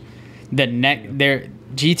viewers. Their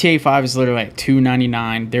GTA 5 is literally at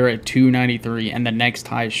 299. They're at 293, and the next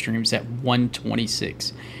highest stream's at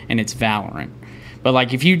 126, and it's Valorant. But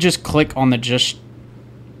like, if you just click on the just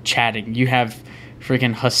chatting, you have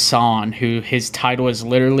freaking Hassan, who his title is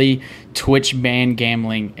literally Twitch banned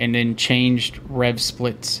gambling, and then changed rev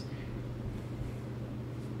splits.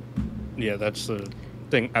 Yeah, that's the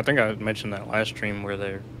thing. I think I mentioned that last stream where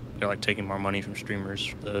they're like taking more money from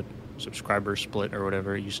streamers. The subscriber split or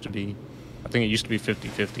whatever it used to be. I think it used to be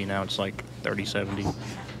 50-50. Now it's like 30-70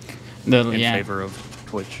 in Yeah, favor of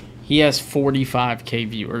Twitch. he has 45K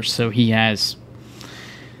viewers, so he has,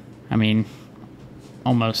 I mean,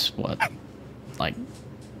 almost what, like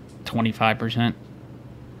 25%.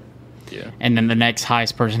 Yeah. And then the next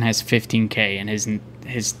highest person has 15K, and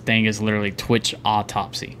his thing is literally Twitch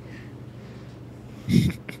autopsy.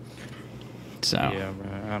 So Yeah,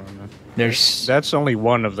 bro, I don't know. there's That's only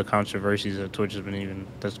one of the controversies that Twitch has been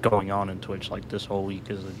that's going on in Twitch like this whole week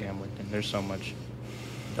is the gambling thing. There's so much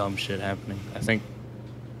dumb shit happening. I think,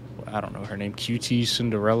 I don't know her name, QT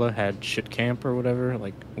Cinderella had shit camp or whatever,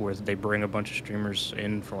 like where they bring a bunch of streamers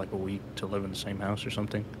in for like a week to live in the same house or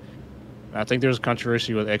something. I think there was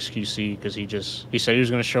controversy with XQC because he said he was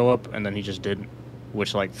going to show up and then he just didn't,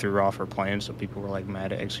 which like threw off her plans. So people were like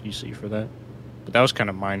mad at XQC for that. But that was kind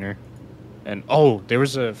of minor. And there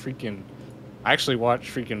was a freaking, I actually watched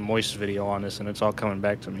freaking Moist's video on this and it's all coming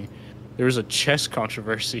back to me. There was a chess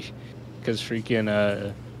controversy because freaking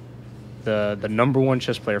the number one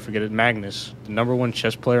chess player, forget it, Magnus, the number one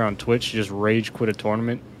chess player on Twitch just rage quit a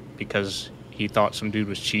tournament because he thought some dude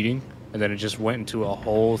was cheating. And then it just went into a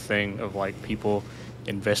whole thing of like people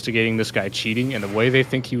investigating this guy cheating. And the way they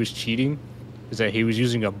think he was cheating is that he was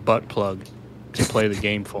using a butt plug to play the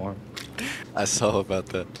game for him. I saw about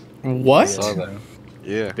that. what? I saw that.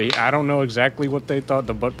 Yeah. I don't know exactly what they thought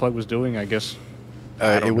the butt plug was doing. I guess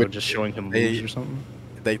I don't know, just showing him moves or something.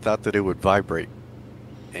 They thought that it would vibrate,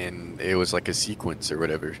 and it was like a sequence or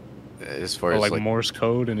whatever. As far Or as like like Morse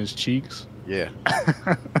code in his cheeks. yeah,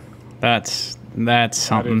 That's That's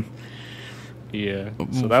something. Yeah.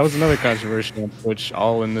 So that was another controversy on Twitch,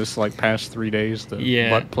 all in this like past 3 days. The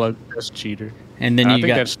butt plug test cheater. And then I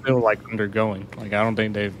think that's still like undergoing. Like I don't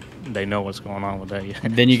think they know what's going on with that yet.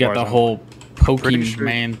 Then you got the whole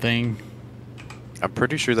Pokemon thing. I'm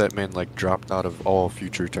pretty sure that man like dropped out of all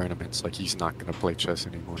future tournaments. Like he's not gonna play chess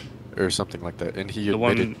anymore, or something like that. And he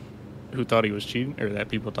admitted, one who thought he was cheating, or that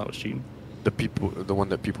people thought was cheating. The one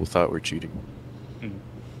that people thought were cheating. Mm.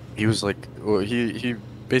 He was like, well, he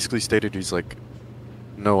basically stated he's like,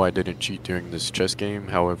 no, I didn't cheat during this chess game.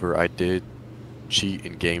 However, I did cheat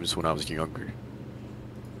in games when I was younger,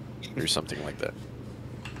 or something like that.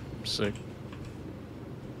 Sick.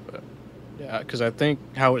 But, yeah, because I think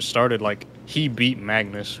how it started, like he beat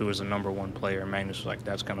Magnus, who was the #1 player. Magnus was like,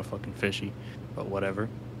 that's kind of fucking fishy, but whatever.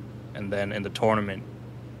 And then in the tournament,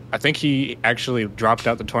 I think he actually dropped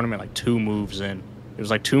out the tournament like 2 moves in. It was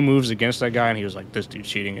like 2 moves against that guy, and he was like, this dude's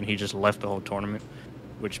cheating, and he just left the whole tournament.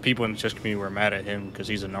 Which people in the chess community were mad at him because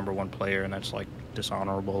he's a #1 player, and that's like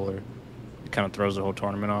dishonorable, or it kind of throws the whole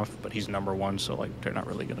tournament off. But he's #1, so like they're not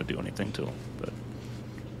really gonna do anything to him. But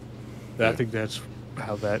I think that's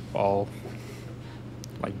how that all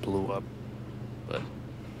like blew up. But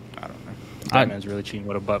I don't know. That man's really cheating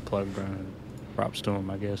with a butt plug, bro. Props to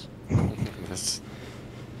him, I guess.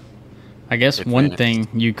 I guess one thing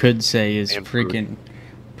you could say is freaking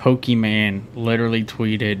Pokemon literally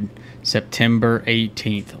tweeted September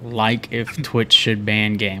 18th, like if Twitch should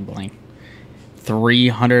ban gambling.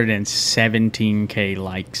 317K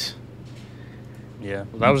likes. Yeah,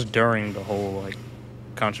 well, that was during the whole like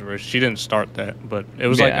controversy. She didn't start that, but it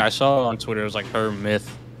was like I saw on Twitter. It was like her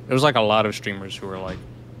myth. It was like a lot of streamers who were like,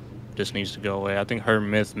 "This needs to go away." I think her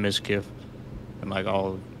myth, Miskiff, and like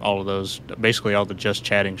all of those, basically all the just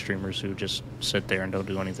chatting streamers who just sit there and don't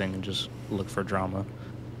do anything and just look for drama.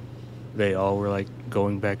 They all were like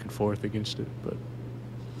going back and forth against it, but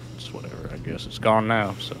it's whatever. I guess it's gone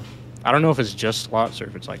now. So I don't know if it's just slots or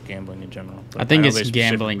if it's like gambling in general. I think it's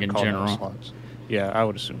gambling in general. Yeah, I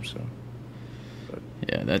would assume so. But.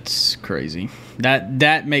 Yeah, that's crazy.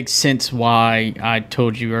 That makes sense why I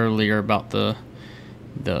told you earlier about the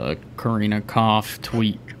Karina Koff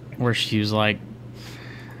tweet where she was like,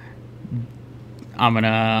 I'm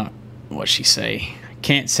gonna, what'd she say?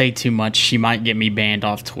 Can't say too much. She might get me banned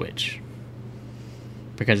off Twitch.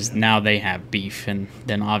 Because now they have beef. And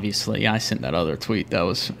then obviously I sent that other tweet. That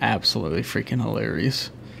was absolutely freaking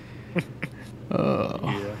hilarious. Yeah.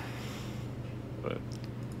 But I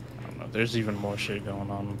don't know. There's even more shit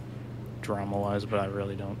going on drama-wise, but I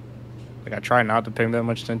really don't. Like, I try not to pay that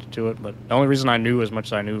much attention to it, but the only reason I knew as much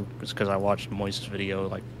as I knew is because I watched Moist's video,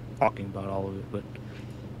 like, talking about all of it, but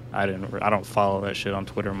I don't follow that shit on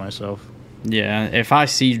Twitter myself. Yeah, if I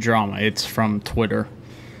see drama, it's from Twitter.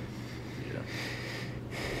 Yeah.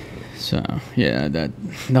 So, yeah,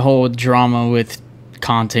 the whole drama with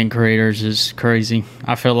content creators is crazy.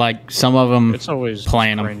 I feel like some of them it's always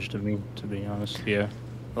playing cringe to me, to be honest. Yeah.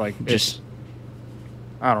 Like, just,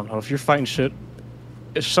 I don't know, if you're fighting shit,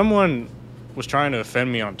 if someone was trying to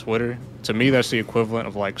offend me on Twitter, to me that's the equivalent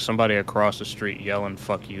of like somebody across the street yelling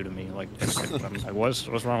 "fuck you" to me. Like, I'm like, what's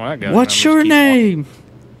wrong with that guy? What's your name?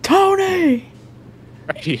 Tony.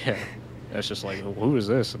 Yeah, that's just like, who is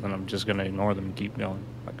this? And then I'm just gonna ignore them and keep going.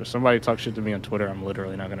 Like, if somebody talks shit to me on Twitter, I'm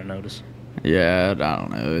literally not gonna notice. Yeah, I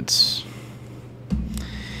don't know.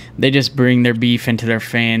 They just bring their beef into their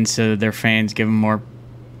fans, so their fans give them more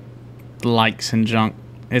likes and junk.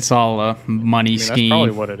 It's all a money scheme. That's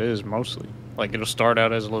probably what it is, mostly. Like, it'll start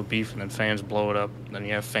out as a little beef, and then fans blow it up. And then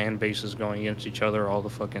you have fan bases going against each other. All the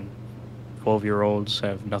fucking 12-year-olds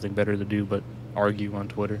have nothing better to do but argue on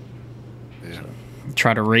Twitter. Yeah. So.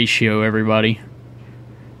 Try to ratio everybody.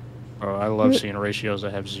 Oh, I love seeing ratios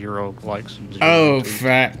that have 0 likes and 0 tweets.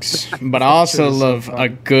 Facts. But I also love a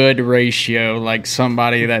good ratio, like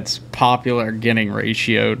somebody that's popular getting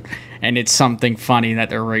ratioed, and it's something funny that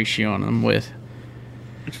they're ratioing them with.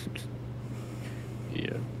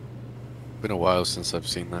 Yeah. Been a while since I've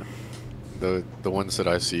seen that. The ones that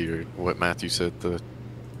I see are what Matthew said, the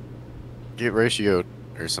get ratioed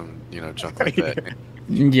or some, junk like that.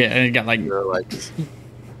 Yeah, it got like 0 likes.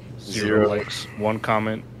 0 likes, 1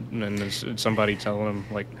 comment, and then there's somebody telling them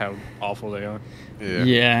like how awful they are.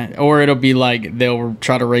 Yeah, or it'll be like they'll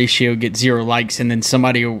try to ratio, get 0 likes, and then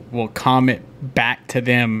somebody will comment back to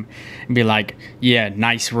them and be like, yeah,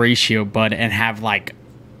 nice ratio, bud, and have like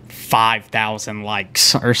 5,000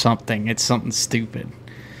 likes or something. It's something stupid.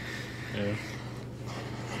 Yeah.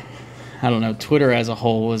 I don't know. Twitter as a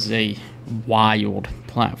whole is a wild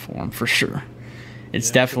platform for sure. It's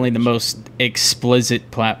definitely the most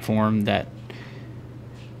explicit platform that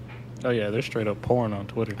Oh yeah, they're straight up porn on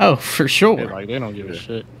Twitter. Oh, for sure. They don't give a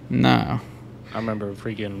shit. No. I remember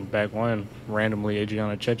freaking back when randomly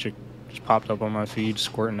Adriana Chechik just popped up on my feed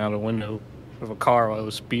squirting out a window of a car while I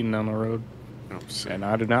was speeding down the road. And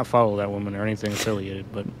I do not follow that woman or anything affiliated,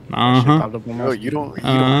 but that shit popped up on my feed. You don't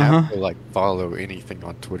have to like follow anything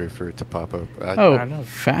on Twitter for it to pop up. I know.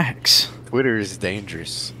 Facts. Twitter is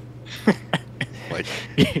dangerous. Like,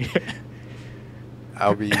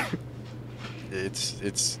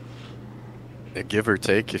 it's a give or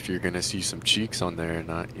take if you're gonna see some cheeks on there or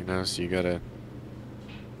not, you know. So you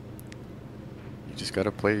just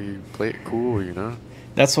gotta play it cool, you know.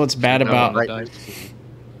 That's what's bad about.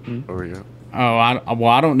 Oh yeah. Oh,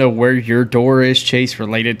 I don't know where your door is, Chase,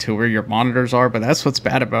 related to where your monitors are, but that's what's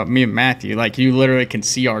bad about me and Matthew. Like, you literally can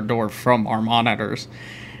see our door from our monitors.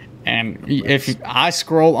 And if I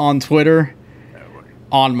scroll on Twitter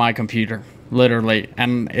on my computer, literally,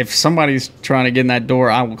 and if somebody's trying to get in that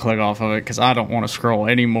door, I will click off of it because I don't want to scroll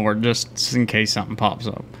anymore just in case something pops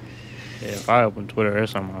up. Yeah, if I open Twitter,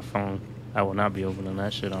 it's on my phone. I will not be opening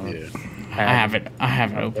that shit on it. I have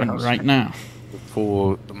it open right now. The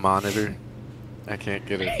full monitor. I can't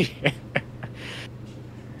get it.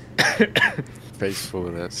 Face full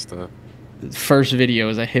of that stuff. The first video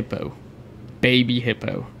is a hippo. Baby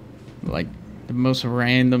hippo. Like, the most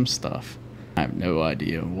random stuff. I have no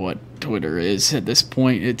idea what Twitter is at this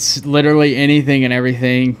point. It's literally anything and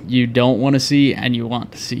everything you don't want to see and you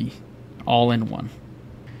want to see. All in one.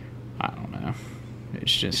 I don't know.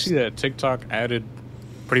 It's just... You see that TikTok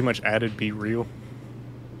pretty much added Be Real?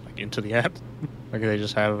 Like, into the app? Like, they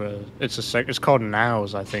just have it's called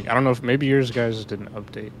Nows, I think. I don't know if maybe yours guys didn't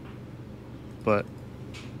update. But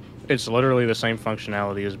it's literally the same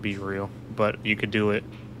functionality as Be Real. But you could do it.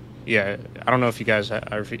 Yeah, I don't know if you guys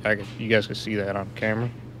you guys could see that on camera.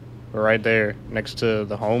 But right there, next to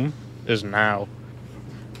the home, is Now.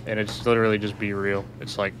 And it's literally just Be Real.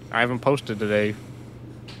 It's like, I haven't posted today.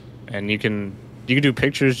 And you can do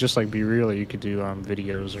pictures just like Be Real, or you could do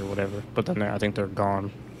videos or whatever. But then I think they're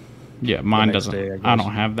gone. Yeah, mine doesn't. I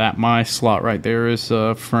don't have that. My slot right there is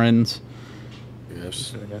friends.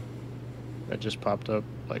 Yes. That just popped up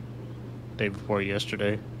like day before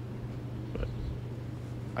yesterday. But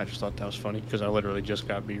I just thought that was funny because I literally just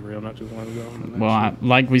got Be Real not too long ago. Well,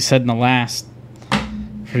 like we said in the last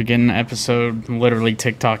freaking episode, literally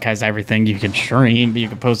TikTok has everything. You can stream, you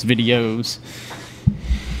can post videos.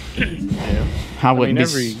 Yeah. I wouldn't be...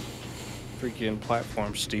 every freaking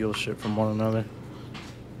platform steals shit from one another.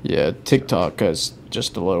 Yeah, TikTok has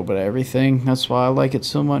just a little bit of everything. That's why I like it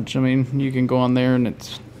so much. I mean, you can go on there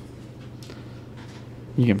and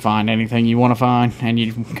you can find anything you want to find, and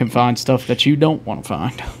you can find stuff that you don't want to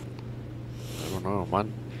find. I don't know.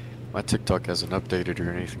 My TikTok hasn't updated or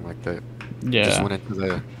anything like that. Yeah. Just went into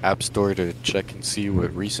the App Store to check and see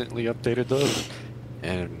what recently updated though.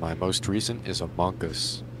 And my most recent is Among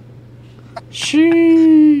Us.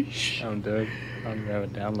 Sheesh. I'm dead. I don't even have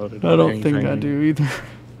it downloaded. I don't think I do either.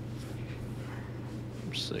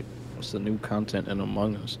 I'm sick. What's the new content in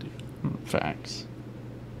Among Us, dude? Facts.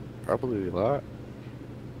 Probably a lot.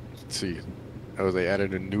 Let's see. Oh, they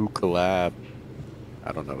added a new collab.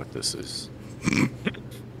 I don't know what this is.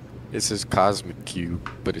 It says Cosmic Cube,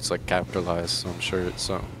 but it's like capitalized, so I'm sure it's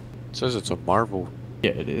something. It says it's a Marvel.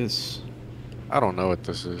 Yeah, it is. I don't know what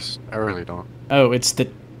this is. I really don't. Oh, it's the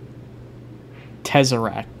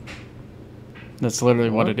Tesseract. That's literally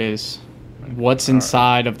what it is. What's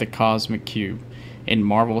inside of the Cosmic Cube? In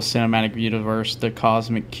Marvel Cinematic Universe, the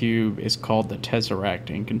Cosmic Cube is called the Tesseract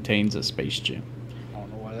and contains a space gem. I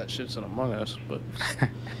don't know why that shit's in Among Us, but...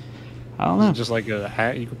 I don't know. Is it just like a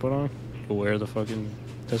hat you could put on to wear the fucking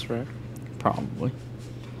Tesseract? Probably.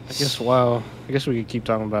 I guess we could keep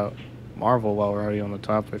talking about Marvel while we're already on the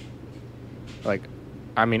topic. Like,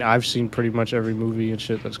 I mean, I've seen pretty much every movie and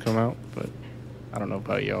shit that's come out, but I don't know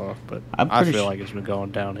about y'all, but I feel like it's been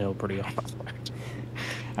going downhill pretty often.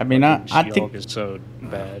 I mean, I think it's so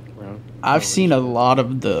bad. Bro. I've seen a lot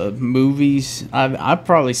of the movies. I've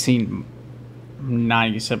probably seen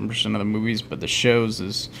 97% of the movies, but the shows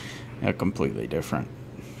is a completely different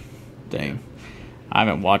thing. I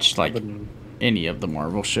haven't watched like any of the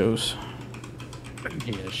Marvel shows.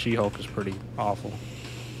 Yeah, She-Hulk is pretty awful.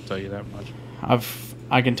 I'll tell you that much.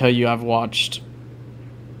 I can tell you I've watched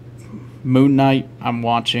Moon Knight. I'm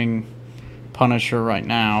watching Punisher right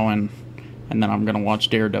now, and then I'm gonna watch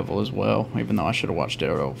Daredevil as well. Even though I should have watched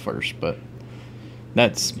Daredevil first, but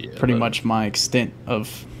that's pretty much my extent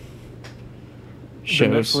of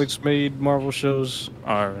shows. The Netflix-made Marvel shows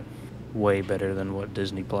are way better than what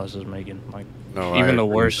Disney Plus is making. Like, even the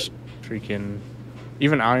worst freaking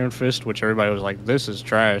even Iron Fist, which everybody was like, this is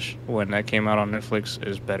trash when that came out on Netflix,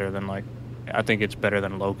 is better than like, I think it's better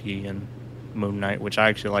than Loki and Moon Knight, which I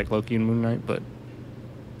actually like Loki and Moon Knight, but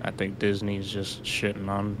I think Disney's just shitting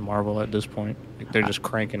on Marvel at this point. Like, they're just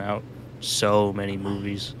cranking out so many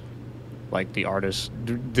movies. Like the artists,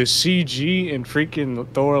 the CG in freaking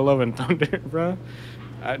Thor: Love and Thunder, bro.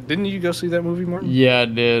 Didn't you go see that movie, Martin? Yeah, I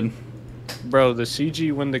did. Bro, the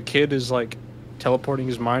CG when the kid is like teleporting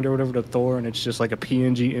his mind or whatever to Thor, and it's just like a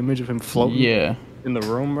PNG image of him floating in the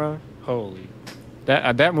room, bro. Holy,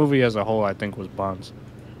 that movie as a whole, I think, was bombs.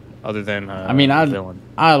 Other than I mean, villain.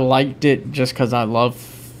 I liked it just because I love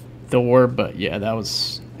Thor, but yeah,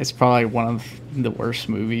 it's probably one of the worst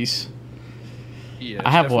movies. Yeah,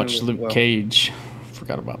 I have watched Luke Cage.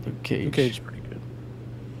 Forgot about Luke Cage. Luke Cage is pretty good.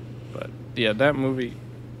 But yeah, that movie,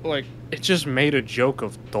 like, it just made a joke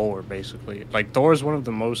of Thor, basically. Like, Thor is one of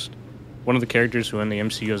the characters who in the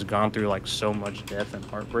MCU has gone through like so much death and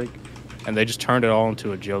heartbreak, and they just turned it all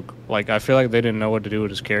into a joke. Like, I feel like they didn't know what to do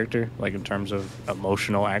with his character, like in terms of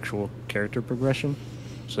emotional, actual character progression.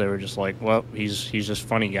 So they were just like, well, he's just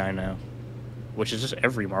funny guy now, which is just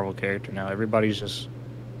every Marvel character now. Everybody's just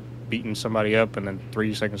beating somebody up, and then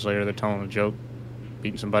 3 seconds later they're telling a joke.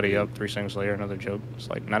 Beating somebody up, 3 seconds later another joke. It's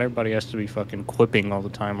like, not everybody has to be fucking quipping all the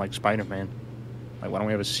time like Spider-Man. Like, why don't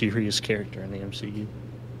we have a serious character in the MCU?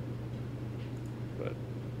 But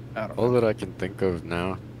I don't know. All that I can think of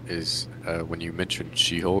now is when you mentioned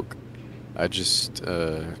She-Hulk, I just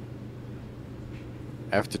have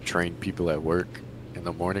to train people at work in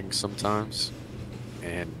the morning sometimes,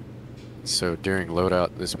 and so during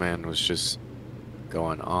loadout this man was just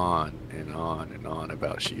going on and on and on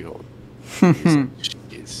about She-Hulk. Like,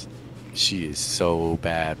 she is so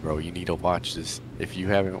bad, bro. You need to watch this. If you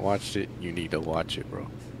haven't watched it, you need to watch it, bro.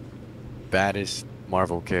 Baddest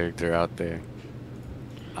Marvel character out there.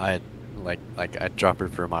 I'd drop her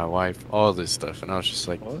for my wife, all this stuff, and I was just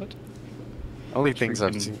like, What? Only things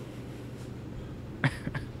I've seen.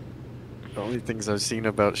 The only things I've seen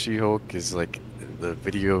about She-Hulk is like the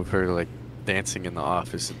video of her like dancing in the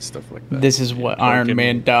office and stuff like that. This is what Iron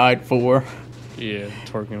Man died for. Yeah,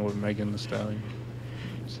 twerking with Megan Thee Stallion.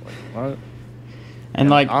 It's like, what? And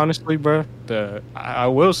like, honestly, bro, I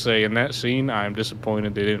will say in that scene, I'm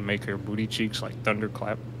disappointed they didn't make her booty cheeks like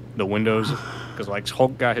thunderclap the windows, because like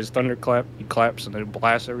Hulk got his thunderclap, he claps and then it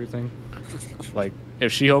blasts everything. Like,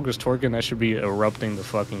 if She-Hulk was twerking, that should be erupting the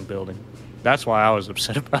fucking building. That's why I was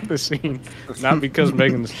upset about the scene. Not because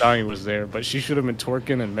Megan Thee Stallion was there, but she should have been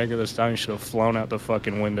twerking and Megan Thee Stallion should have flown out the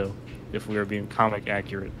fucking window if we were being comic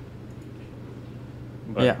accurate.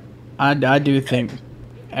 But, yeah, I do think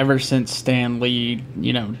ever since Stan Lee,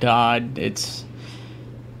 died, it's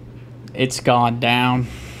gone down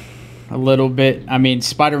a little bit. I mean,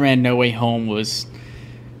 Spider-Man No Way Home was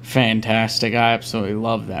fantastic. I absolutely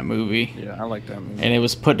love that movie. Yeah, I like that movie. And it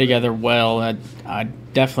was put together well. I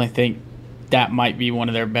definitely think that might be one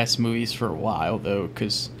of their best movies for a while, though,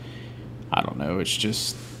 because, I don't know, it's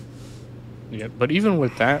just... Yeah, but even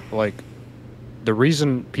with that, like, the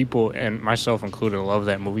reason people, and myself included, love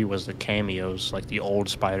that movie was the cameos, like the old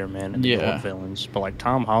Spider-Man and the old villains. But, like,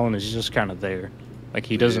 Tom Holland is just kind of there. Like,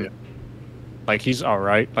 he doesn't... Yeah. Like, he's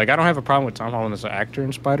alright. Like, I don't have a problem with Tom Holland as an actor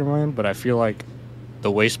in Spider-Man, but I feel like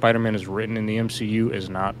the way Spider-Man is written in the MCU is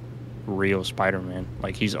not real Spider-Man.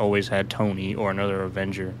 Like, he's always had Tony or another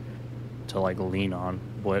Avenger to, like, lean on.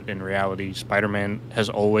 But in reality, Spider-Man has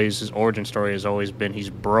always, his origin story has always been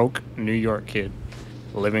he's broke New York kid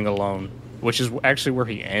living alone, which is actually where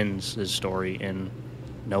he ends his story in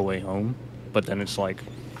No Way Home. But then it's like,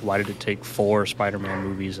 why did it take 4 Spider-Man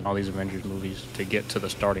movies and all these Avengers movies to get to the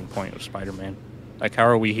starting point of Spider-Man? Like, how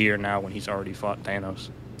are we here now when he's already fought Thanos?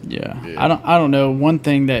 Yeah. I don't know. One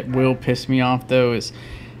thing that will piss me off, though, is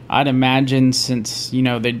I'd imagine since,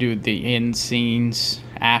 they do the end scenes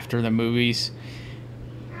after the movies,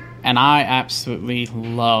 and I absolutely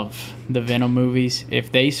love the Venom movies.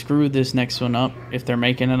 If they screw this next one up, if they're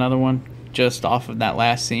making another one just off of that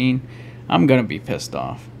last scene, I'm going to be pissed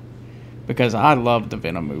off. Because I love the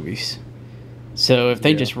Venom movies. So if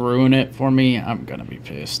they just ruin it for me, I'm going to be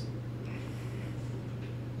pissed.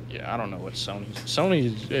 Yeah, I don't know what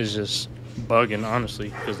Sony is just bugging, honestly,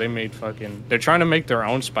 because they made they're trying to make their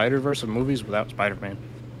own Spider-Verse of movies without Spider-Man,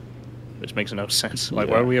 which makes no sense. Like,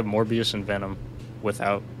 why do we have Morbius and Venom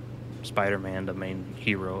without Spider-Man, the main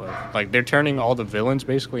hero of, like, they're turning all the villains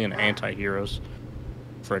basically into anti-heroes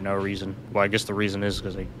for no reason. Well, I guess the reason is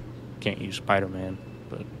because they can't use Spider-Man,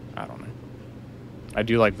 but I don't know. I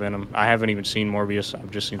do like Venom. I haven't even seen Morbius.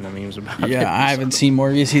 I've just seen the memes about it. Yeah, I haven't seen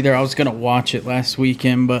Morbius either. I was going to watch it last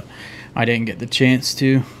weekend, but I didn't get the chance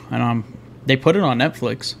to. And they put it on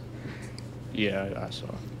Netflix. Yeah, I saw.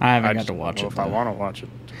 I haven't got just to don't watch know it. if I Though. want to watch it,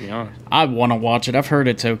 to be honest. I want to watch it. I've heard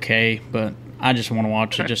it's okay, but I just want to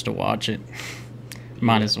watch it just to watch it.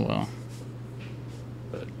 Might Yeah. as well.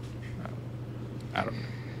 But I don't know.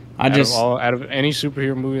 I just Out of any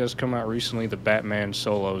superhero movie that's come out recently, the Batman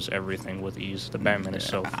solos everything with ease. The Batman is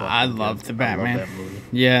so fucking I love good. the Batman. I love that movie.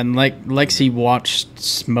 Yeah, and like Lexi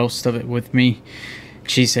watched most of it with me.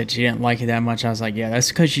 She said she didn't like it that much. I was like, yeah, that's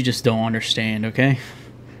because you just don't understand, okay?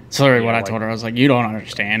 That's literally what I told her. I was like, you don't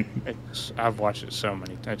understand. I've watched it so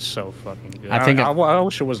many. It's so fucking good. I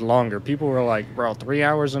wish it was longer. People were like, bro, 3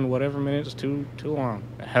 hours and whatever minutes, too long.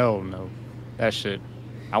 Hell no. That shit.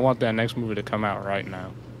 I want that next movie to come out right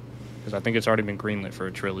now. Because I think it's already been greenlit for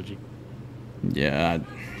a trilogy. Yeah.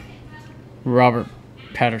 Robert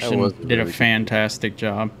Patterson did a really fantastic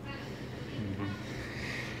job.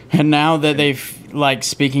 And now that they've, like,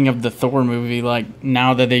 speaking of the Thor movie, like,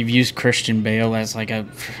 now that they've used Christian Bale as, like, a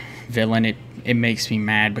villain, it makes me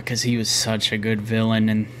mad because he was such a good villain.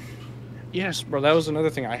 And Yes, bro, that was another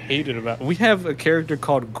thing I hated about it. We have a character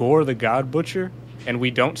called Gore the God Butcher, and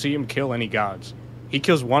we don't see him kill any gods. He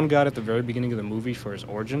kills one god at the very beginning of the movie for his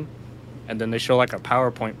origin, and then they show, like, a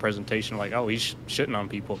PowerPoint presentation, like, oh, he's shitting on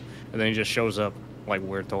people, and then he just shows up, like,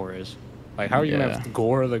 where Thor is. Like, how are you going to have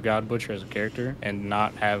Gore the God Butcher as a character and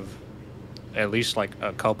not have at least, like,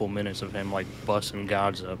 a couple minutes of him, like, busting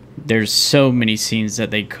gods up? there's so many scenes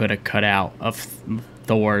that they could have cut out of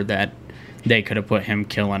Thor that they could have put him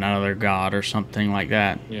killing another god or something like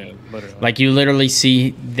that. Yeah, literally. Like, you literally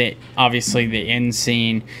see that, obviously, the end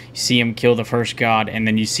scene, you see him kill the first god, and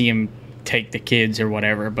then you see him take the kids or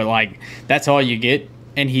whatever. But, like, that's all you get.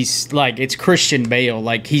 And he's, like, it's Christian Bale.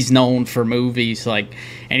 Like, he's known for movies, like,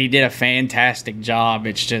 and he did a fantastic job.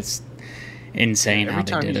 It's just insane how Every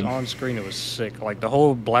they time did he's it. on screen, it was sick. Like, the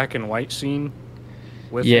whole black and white scene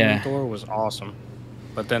with him and Thor was awesome.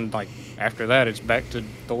 But then, like, after that, it's back to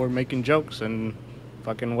Thor making jokes and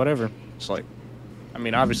fucking whatever. It's like, I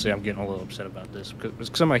mean, obviously I'm getting a little upset about this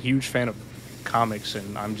because I'm a huge fan of comics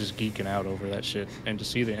and I'm just geeking out over that shit. And to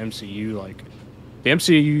see the MCU, like, the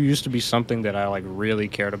MCU used to be something that I, like, really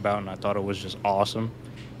cared about and I thought it was just awesome.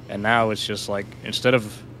 And now it's just, like, instead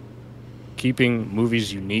of keeping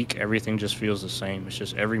movies unique, everything just feels the same. It's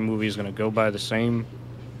just every movie is going to go by the same,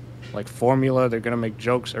 like, formula. They're going to make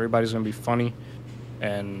jokes. Everybody's going to be funny.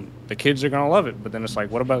 And the kids are going to love it. But then it's like,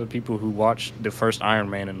 what about the people who watched the first Iron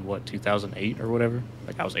Man in, 2008 or whatever?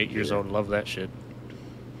 Like, I was 8 years old and loved that shit.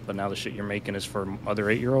 But now the shit you're making is for other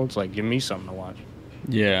 8-year-olds? Like, give me something to watch.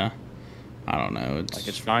 Yeah. I don't know.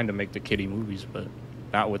 It's fine to make the kiddie movies, but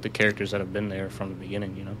not with the characters that have been there from the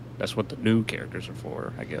beginning, you know? That's what the new characters are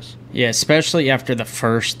for, I guess. Yeah, especially after the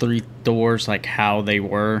first 3 Thors, like, how they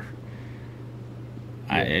were.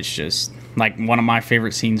 It's just, like, one of my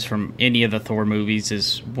favorite scenes from any of the Thor movies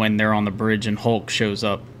is when they're on the bridge and Hulk shows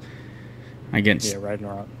up against... Yeah,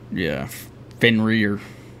 Ragnarok. Yeah, Fenrir.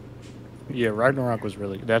 Yeah, Ragnarok was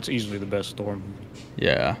that's easily the best Thor movie.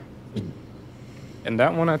 Yeah. And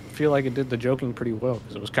that one, I feel like it did the joking pretty well,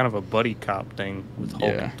 because it was kind of a buddy cop thing with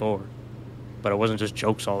Hulk and Thor. But it wasn't just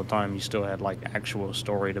jokes all the time. You still had, like, actual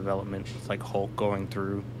story development with, like, Hulk going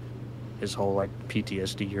through his whole, like,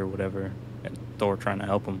 PTSD or whatever, and Thor trying to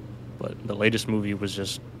help him. But the latest movie was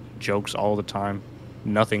just jokes all the time.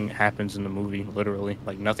 Nothing happens in the movie, literally.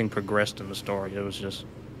 Like, nothing progressed in the story. It was just,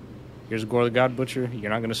 here's Gore the God Butcher.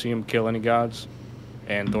 You're not going to see him kill any gods.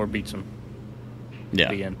 And Thor beats him.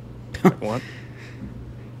 Yeah. The end. Like, what?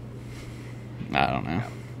 I don't know.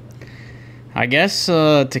 I guess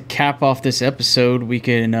to cap off this episode, we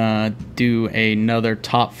can do another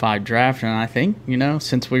top 5 draft. And I think,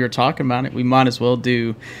 since we were talking about it, we might as well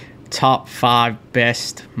do top 5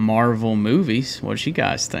 best Marvel movies. What do you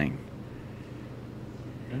guys think?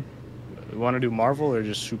 You want to do Marvel or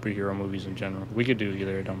just superhero movies in general? We could do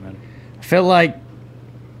either. It don't matter. I feel like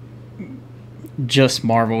just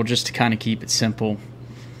Marvel, just to kind of keep it simple.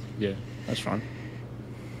 Yeah, that's fine.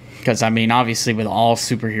 Because, I mean, obviously with all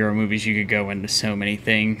superhero movies, you could go into so many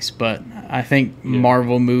things. But I think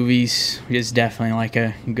Marvel movies is definitely like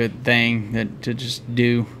a good thing to just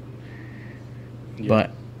do. Yeah.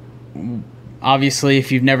 But obviously,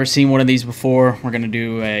 if you've never seen one of these before, we're going to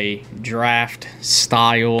do a draft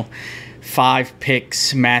style. 5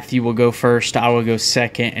 picks. Matthew will go first, I will go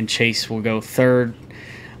second, and Chase will go third.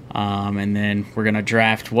 And then we're going to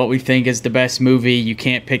draft what we think is the best movie. You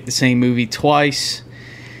can't pick the same movie twice.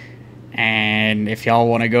 And if y'all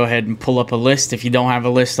want to go ahead and pull up a list, if you don't have a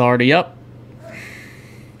list already up,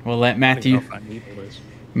 we'll let Matthew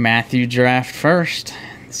draft first.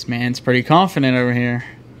 This man's pretty confident over here.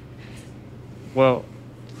 Well,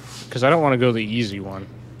 because I don't want to go the easy one,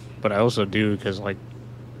 but I also do because, like,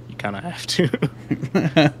 you kind of have to.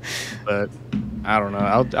 But I don't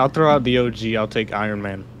know. I'll throw out the OG. I'll take Iron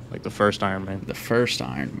Man, like the first Iron Man. The first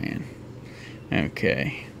Iron Man.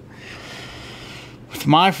 Okay. With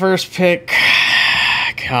my first pick,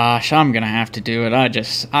 gosh, I'm gonna have to do it.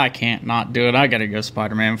 I can't not do it. I gotta go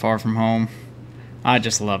Spider-Man: Far From Home. I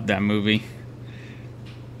just love that movie.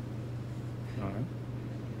 All right.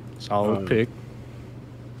 Solid pick.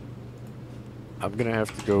 I'm gonna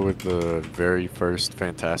have to go with the very first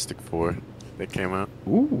Fantastic Four that came out.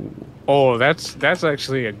 Ooh. Oh, that's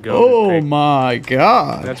actually a good pick. My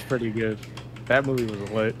God. That's pretty good. That movie was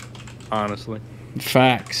lit, honestly.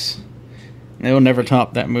 Facts. They'll never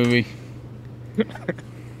top that movie.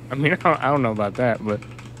 I mean, I don't know about that, but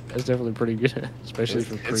that's definitely pretty good, especially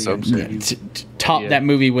for It's pre-MCU. Top that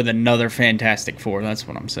movie with another Fantastic Four. That's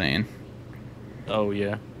what I'm saying. Oh,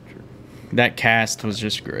 yeah. True. That cast was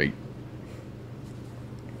just great.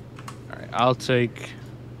 All right,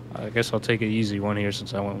 I guess I'll take an easy one here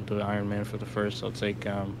since I went with the Iron Man for the first. I'll take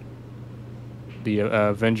the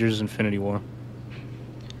Avengers Infinity War.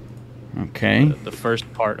 Okay. The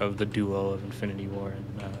first part of the duo of Infinity War and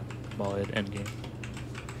Endgame.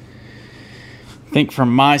 I think for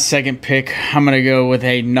my second pick, I'm going to go with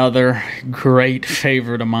another great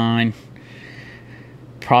favorite of mine.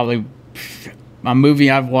 Probably a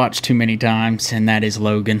movie I've watched too many times, and that is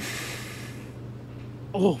Logan.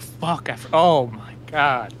 Oh, fuck. Oh, my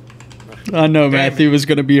God. I know Matthew was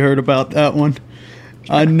going to be hurt about that one.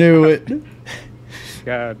 I knew it.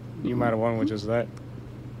 God, you might have won with just that.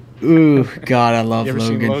 Ooh, God, I love You ever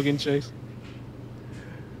Logan. seen Logan, Chase?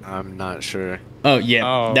 I'm not sure. Oh, yeah.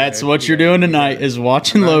 Oh, that's okay. what you're doing tonight is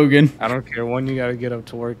watching Logan. I don't care when you got to get up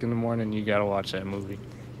to work in the morning, you got to watch that movie.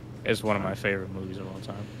 It's one of my favorite movies of all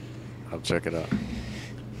time. I'll check it out.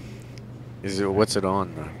 What's it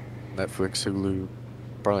on? Netflix, Hulu?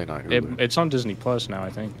 Probably not Hulu. It's on Disney Plus now, I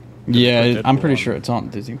think. Yeah, I'm pretty sure it's on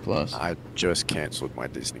Disney Plus. I just canceled my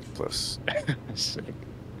Disney Plus. Sick.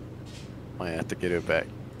 Might have to get it back.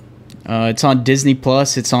 It's on Disney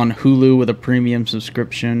Plus. It's on Hulu with a premium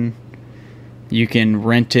subscription. You can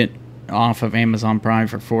rent it off of Amazon Prime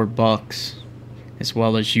for $4, as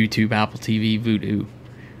well as YouTube, Apple TV, Vudu,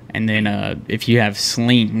 and then if you have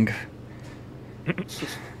Sling,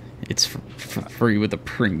 it's for free with a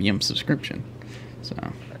premium subscription. So,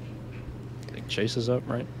 I think Chase is up,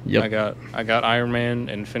 right? Yep. I got Iron Man,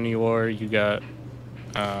 Infinity War. You got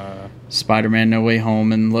Spider-Man: No Way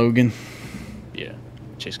Home and Logan. Yeah,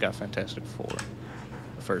 Chase got Fantastic Four,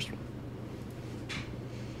 the first one.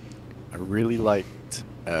 I really liked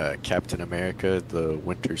Captain America, the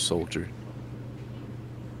Winter Soldier.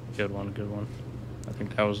 Good one. I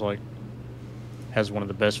think that was has one of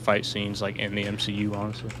the best fight scenes in the MCU,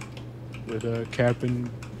 honestly. With Cap and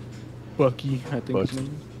Bucky, I think his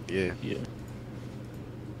name is. Yeah.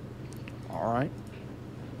 All right.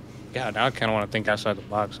 God, now I kind of want to think outside the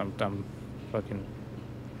box. I'm fucking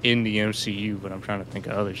in the MCU, but I'm trying to think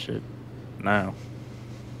of other shit now.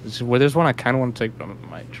 There's one I kind of want to take, but I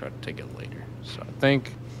might try to take it later. So I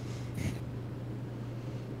think...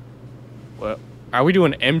 Well, are we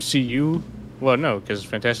doing MCU? Well, no, because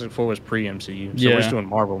Fantastic Four was pre-MCU. So we're just doing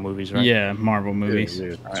Marvel movies, right? Yeah, Marvel movies.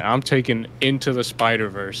 Yeah. All right, I'm taking Into the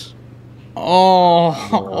Spider-Verse.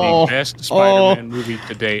 Oh, The best Spider-Man movie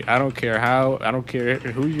to date. I don't care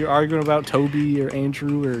who you're arguing about, Toby or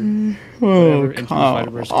Andrew or whatever. Into the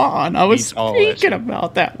Spider-Verse on. I was beats all that thinking shit.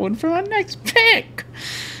 about that one for my next pick.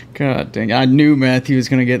 God dang, I knew Matthew was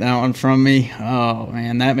going to get that one from me. Oh,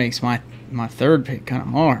 man, that makes my third pick kind of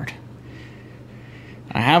hard.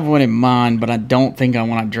 I have one in mind, but I don't think I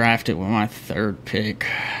want to draft it with my third pick.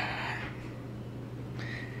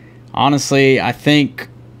 Honestly, I think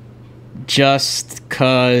just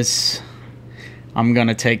because I'm going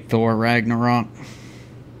to take Thor Ragnarok.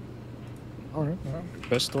 All right.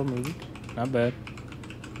 Best Thor movie. Not bad.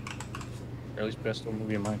 Or at least best Thor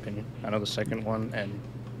movie in my opinion. I know the second one and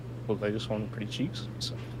the latest one were pretty cheeks.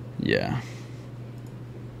 So. Yeah.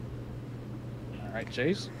 All right,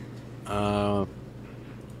 Chase.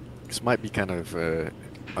 This might be kind of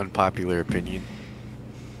unpopular opinion,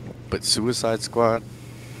 but Suicide Squad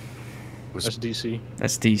was That's DC.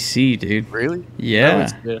 That's DC, dude. really. Yeah.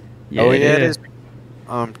 Yeah. Yeah, Oh yeah, it yeah. is.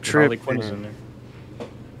 Harley Trip. Quinn's in there.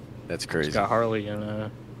 That's It's crazy. got Harley and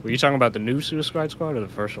were you talking about the new Suicide Squad or the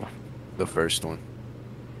first one? The first one.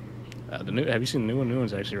 Have you seen the new one? The new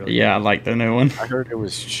one's actually really Yeah, I like the new one. I heard it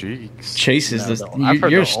was Cheeks. Chase is good. No, I've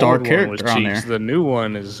heard you're a the star old one was character on cheeks. there. The new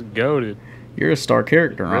one is goated. You're a star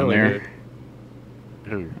character on Really there.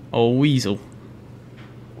 good. Who? Oh, Weasel.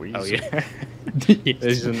 Oh yeah. You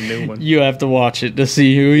He's in the new one. have to watch it to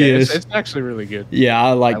see who he Yeah, is. it's actually really good. Yeah,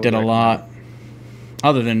 I liked I it a would lot.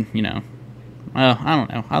 Other than, I don't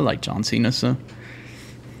know. I like John Cena, so.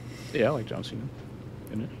 Yeah, I like John Cena.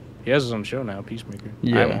 Isn't it? He has his own show now, Peacemaker.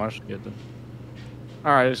 Yeah. I haven't watched it yet, though.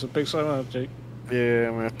 All right, so pick something up, Jake. Yeah,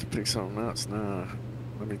 I'm gonna have to pick something else now.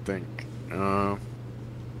 Let me think. I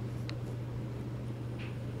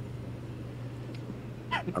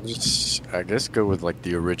guess go with like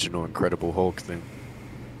the original Incredible Hulk thing.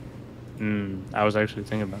 I was actually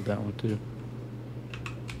thinking about that one too.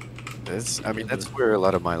 That's where a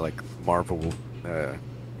lot of my like Marvel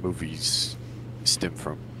movies stem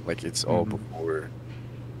from. Like it's all before,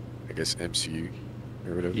 I guess, MCU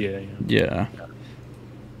or whatever. Yeah.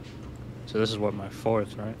 So this is what, my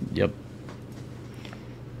fourth, right? Yep.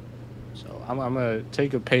 So I'm gonna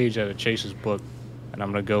take a page out of Chase's book, and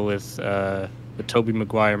I'm gonna go with the Tobey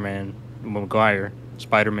Maguire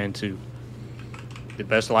Spider-Man 2, the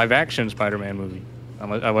best live-action Spider-Man movie.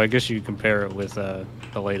 I guess you compare it with the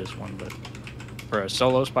latest one, but for a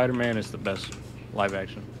solo Spider-Man, it's the best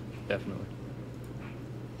live-action, definitely.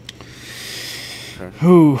 Okay.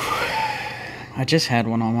 Ooh, I just had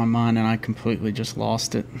one on my mind and I completely just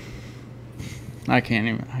lost it. I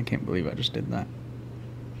can't believe I just did that.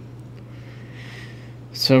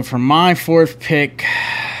 So for my fourth pick,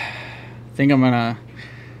 I think I'm gonna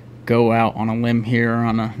go out on a limb here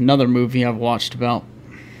on another movie I've watched about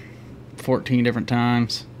 14 different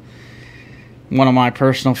times. One of my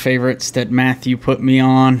personal favorites that Matthew put me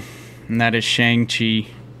on, and that is Shang-Chi.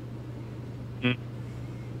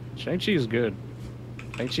 Shang-Chi is good.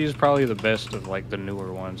 Shang-Chi is probably the best of like the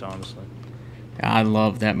newer ones, honestly. I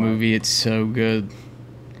love that movie. It's so good.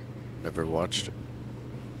 Never watched it.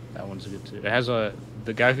 That one's good too. It has the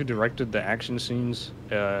guy who directed the action scenes.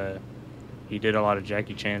 He did a lot of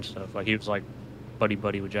Jackie Chan stuff. Like he was like buddy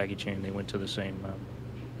with Jackie Chan. They went to the same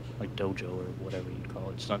like dojo or whatever you'd call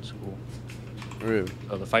it. It's not school. Really?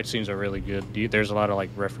 So the fight scenes are really good. There's a lot of like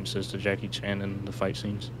references to Jackie Chan in the fight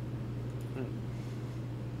scenes.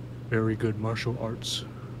 Very good martial arts.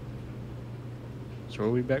 So what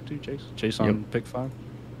are we back to, Chase? Chase on pick 5?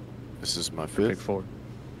 This is my Pick fifth. 4.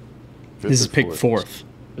 This is pick fourth.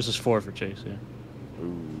 This is 4 for Chase, yeah.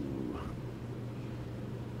 Ooh.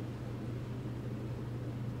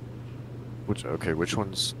 Which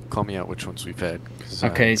ones? Call me out. Which ones we've had?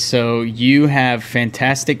 Okay, so you have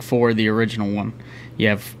Fantastic Four, the original one. You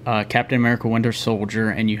have Captain America: Winter Soldier,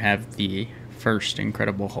 and you have the first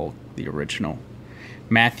Incredible Hulk, the original.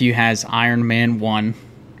 Matthew has Iron Man 1,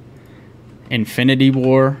 Infinity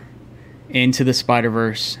War, Into the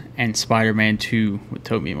Spider-Verse, and Spider-Man 2 with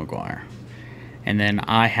Tobey Maguire. And then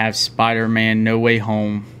I have Spider-Man No Way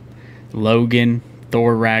Home, Logan,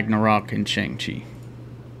 Thor Ragnarok, and Shang-Chi.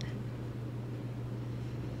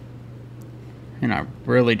 And I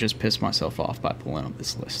really just pissed myself off by pulling up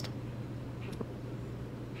this list.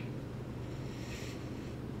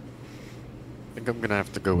 I think I'm going to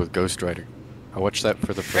have to go with Ghost Rider. I watched that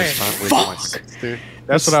for the first time with my sister.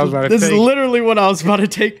 That's what I was about to take. This is literally what I was about to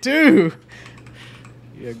take, too.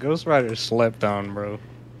 Yeah, Ghost Rider slept on, bro.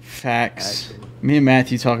 Facts. Actually. Me and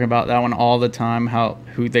Matthew talking about that one all the time,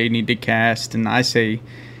 who they need to cast, and I say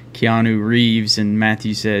Keanu Reeves, and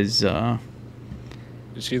Matthew says...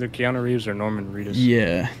 it's either Keanu Reeves or Norman Reedus.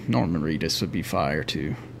 Yeah, Norman Reedus would be fire,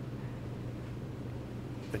 too.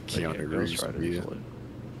 I think Keanu Reeves would be a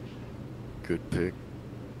good pick.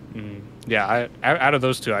 Yeah, out of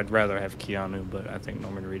those two, I'd rather have Keanu, but I think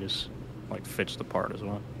Norman Reedus like fits the part as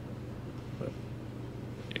well. But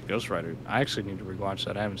yeah, Ghost Rider, I actually need to rewatch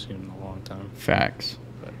that. I haven't seen it in a long time. Facts.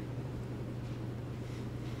 But,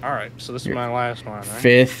 all right, so this is my last one, right?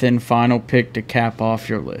 Fifth and final pick to cap off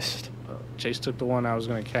your list. Chase took the one I was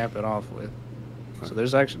going to cap it off with. So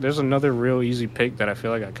there's another real easy pick that I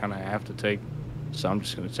feel like I kind of have to take. So I'm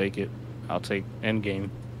just going to take it. I'll take Endgame,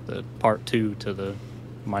 the part 2 to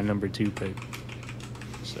my number 2 pick.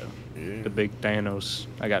 So the big Thanos.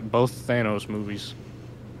 I got both Thanos movies.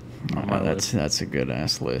 That's a good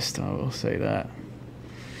ass list. I will say that.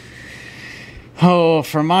 Oh,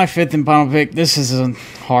 for my fifth and final pick, this is a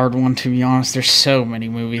hard one, to be honest. There's so many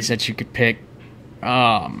movies that you could pick.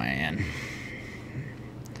 Oh, man.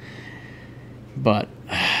 But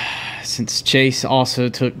since Chase also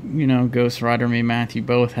took, Ghost Rider, me and Matthew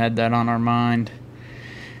both had that on our mind,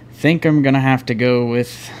 I think I'm going to have to go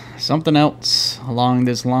with something else along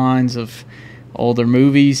these lines of older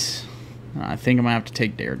movies. I think I'm going to have to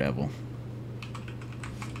take Daredevil.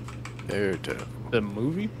 Daredevil. The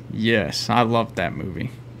movie? Yes, I love that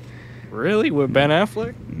movie. Really? With Ben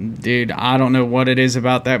Affleck? Dude, I don't know what it is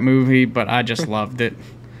about that movie, but I just loved it.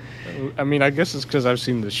 I mean, I guess it's because I've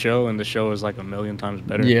seen the show, and the show is like a million times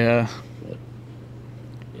better. Yeah. But,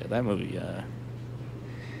 yeah, that movie,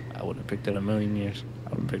 I wouldn't have picked it a million years. I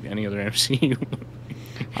wouldn't pick any other MCU.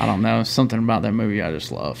 I don't know. Something about that movie I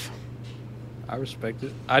just love. I respect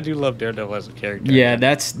it. I do love Daredevil as a character. Yeah,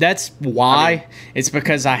 that's why. It's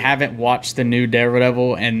because I haven't watched the new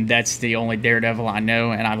Daredevil, and that's the only Daredevil I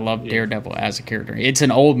know, and I love Daredevil as a character. It's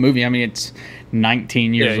an old movie. I mean, it's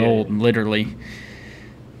 19 years old, literally.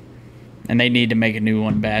 And they need to make a new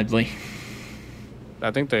one badly.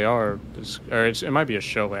 I think they are. It might be a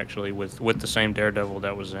show, actually, with the same Daredevil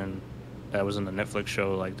that was in the Netflix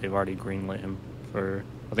show. Like, they've already greenlit him for,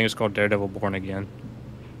 I think it's called Daredevil Born Again.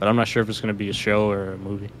 But I'm not sure if it's going to be a show or a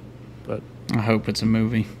movie. But I hope it's a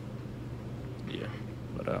movie. Yeah.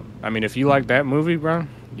 But, I mean, if you like that movie, bro,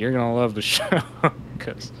 you're going to love the show.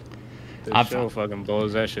 Because the show fucking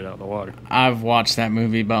blows that shit out of the water. I've watched that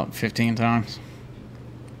movie about 15 times.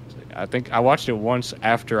 I think I watched it once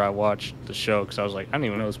after I watched the show because I was like, I didn't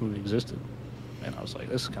even know this movie existed. And I was like,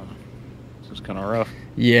 this is kind of rough.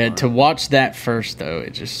 Yeah, to watch that first, though,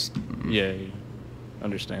 it just... Yeah.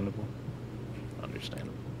 Understandable.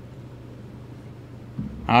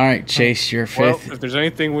 All right, Chase, you're fifth. Well, if there's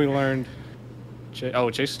anything we learned...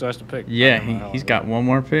 Chase still has to pick. Yeah, he's got one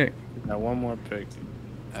more pick. Got one more pick.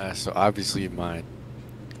 So obviously my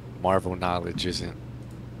Marvel knowledge isn't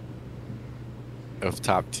of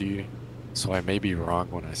top tier, so I may be wrong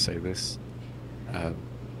when I say this. But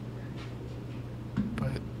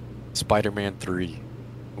Spider-Man 3,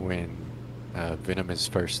 when Venom is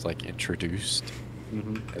first introduced,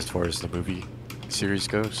 as far as the movie series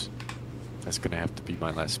goes, that's gonna have to be my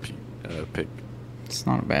last pick. It's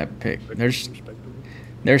not a bad pick.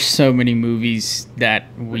 There's so many movies that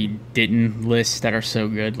we didn't list that are so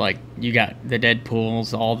good. Like, you got the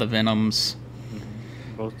Deadpools, all the Venoms.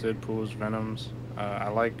 Both Deadpools, Venoms. I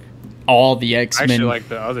like all the X-Men. I actually like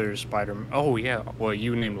the other Spider-Man. Oh, yeah. Well,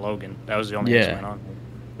 you named Logan. That was the only X-Men on here.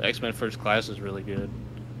 The X-Men First Class is really good.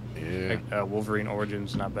 Yeah. Wolverine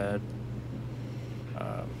Origins, not bad.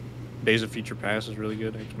 Days of Future Past is really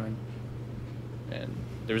good, X-Men. And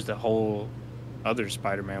there's the whole other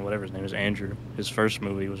Spider-Man, whatever his name is, Andrew. His first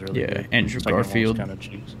movie was really good. Yeah, Andrew Garfield. Kind of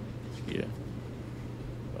cheese. Yeah.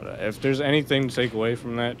 But if there's anything to take away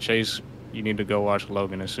from that, Chase, you need to go watch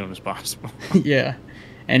Logan as soon as possible. Yeah.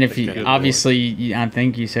 And if you, obviously, I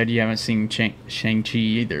think you said you haven't seen Shang-Chi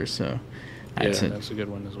either, so that's a good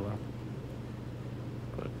one as well.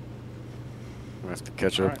 But I have to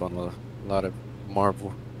catch up on a lot of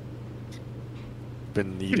Marvel.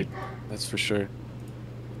 Been needed, that's for sure.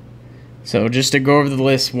 So just to go over the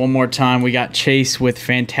list one more time, we got Chase with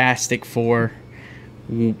Fantastic Four,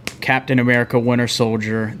 Captain America Winter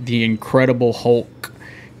Soldier, The Incredible Hulk,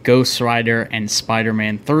 Ghost Rider, and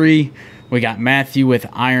Spider-Man 3. We got Matthew with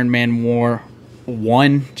Iron Man War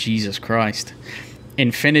 1, Jesus Christ,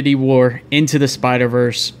 Infinity War, Into the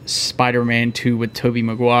Spider-Verse, Spider-Man 2 with Tobey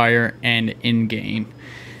Maguire, and Endgame.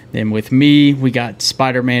 Then with me, we got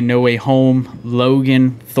Spider-Man No Way Home,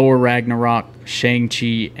 Logan, Thor Ragnarok,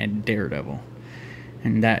 Shang-Chi, and Daredevil.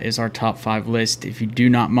 And that is our top 5 list. If you do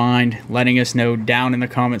not mind letting us know down in the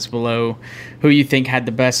comments below who you think had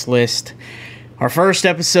the best list. Our first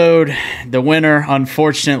episode, the winner,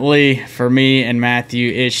 unfortunately, for me and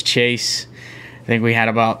Matthew, is Chase. I think we had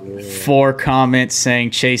about 4 comments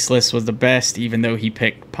saying Chase list was the best, even though he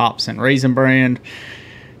picked Pops and Raisin Bran.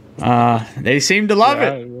 They seem to love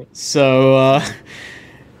it. So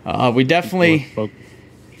we definitely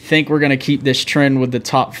think we're going to keep this trend with the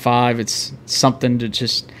top 5. It's something to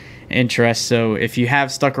just interest. So if you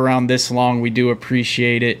have stuck around this long, we do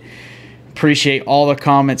appreciate it. Appreciate all the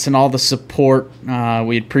comments and all the support.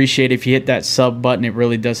 We appreciate if you hit that sub button. It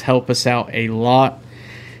really does help us out a lot.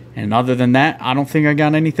 And other than that, I don't think I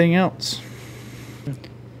got anything else.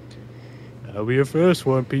 That'll be your first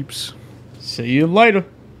one, peeps. See you later.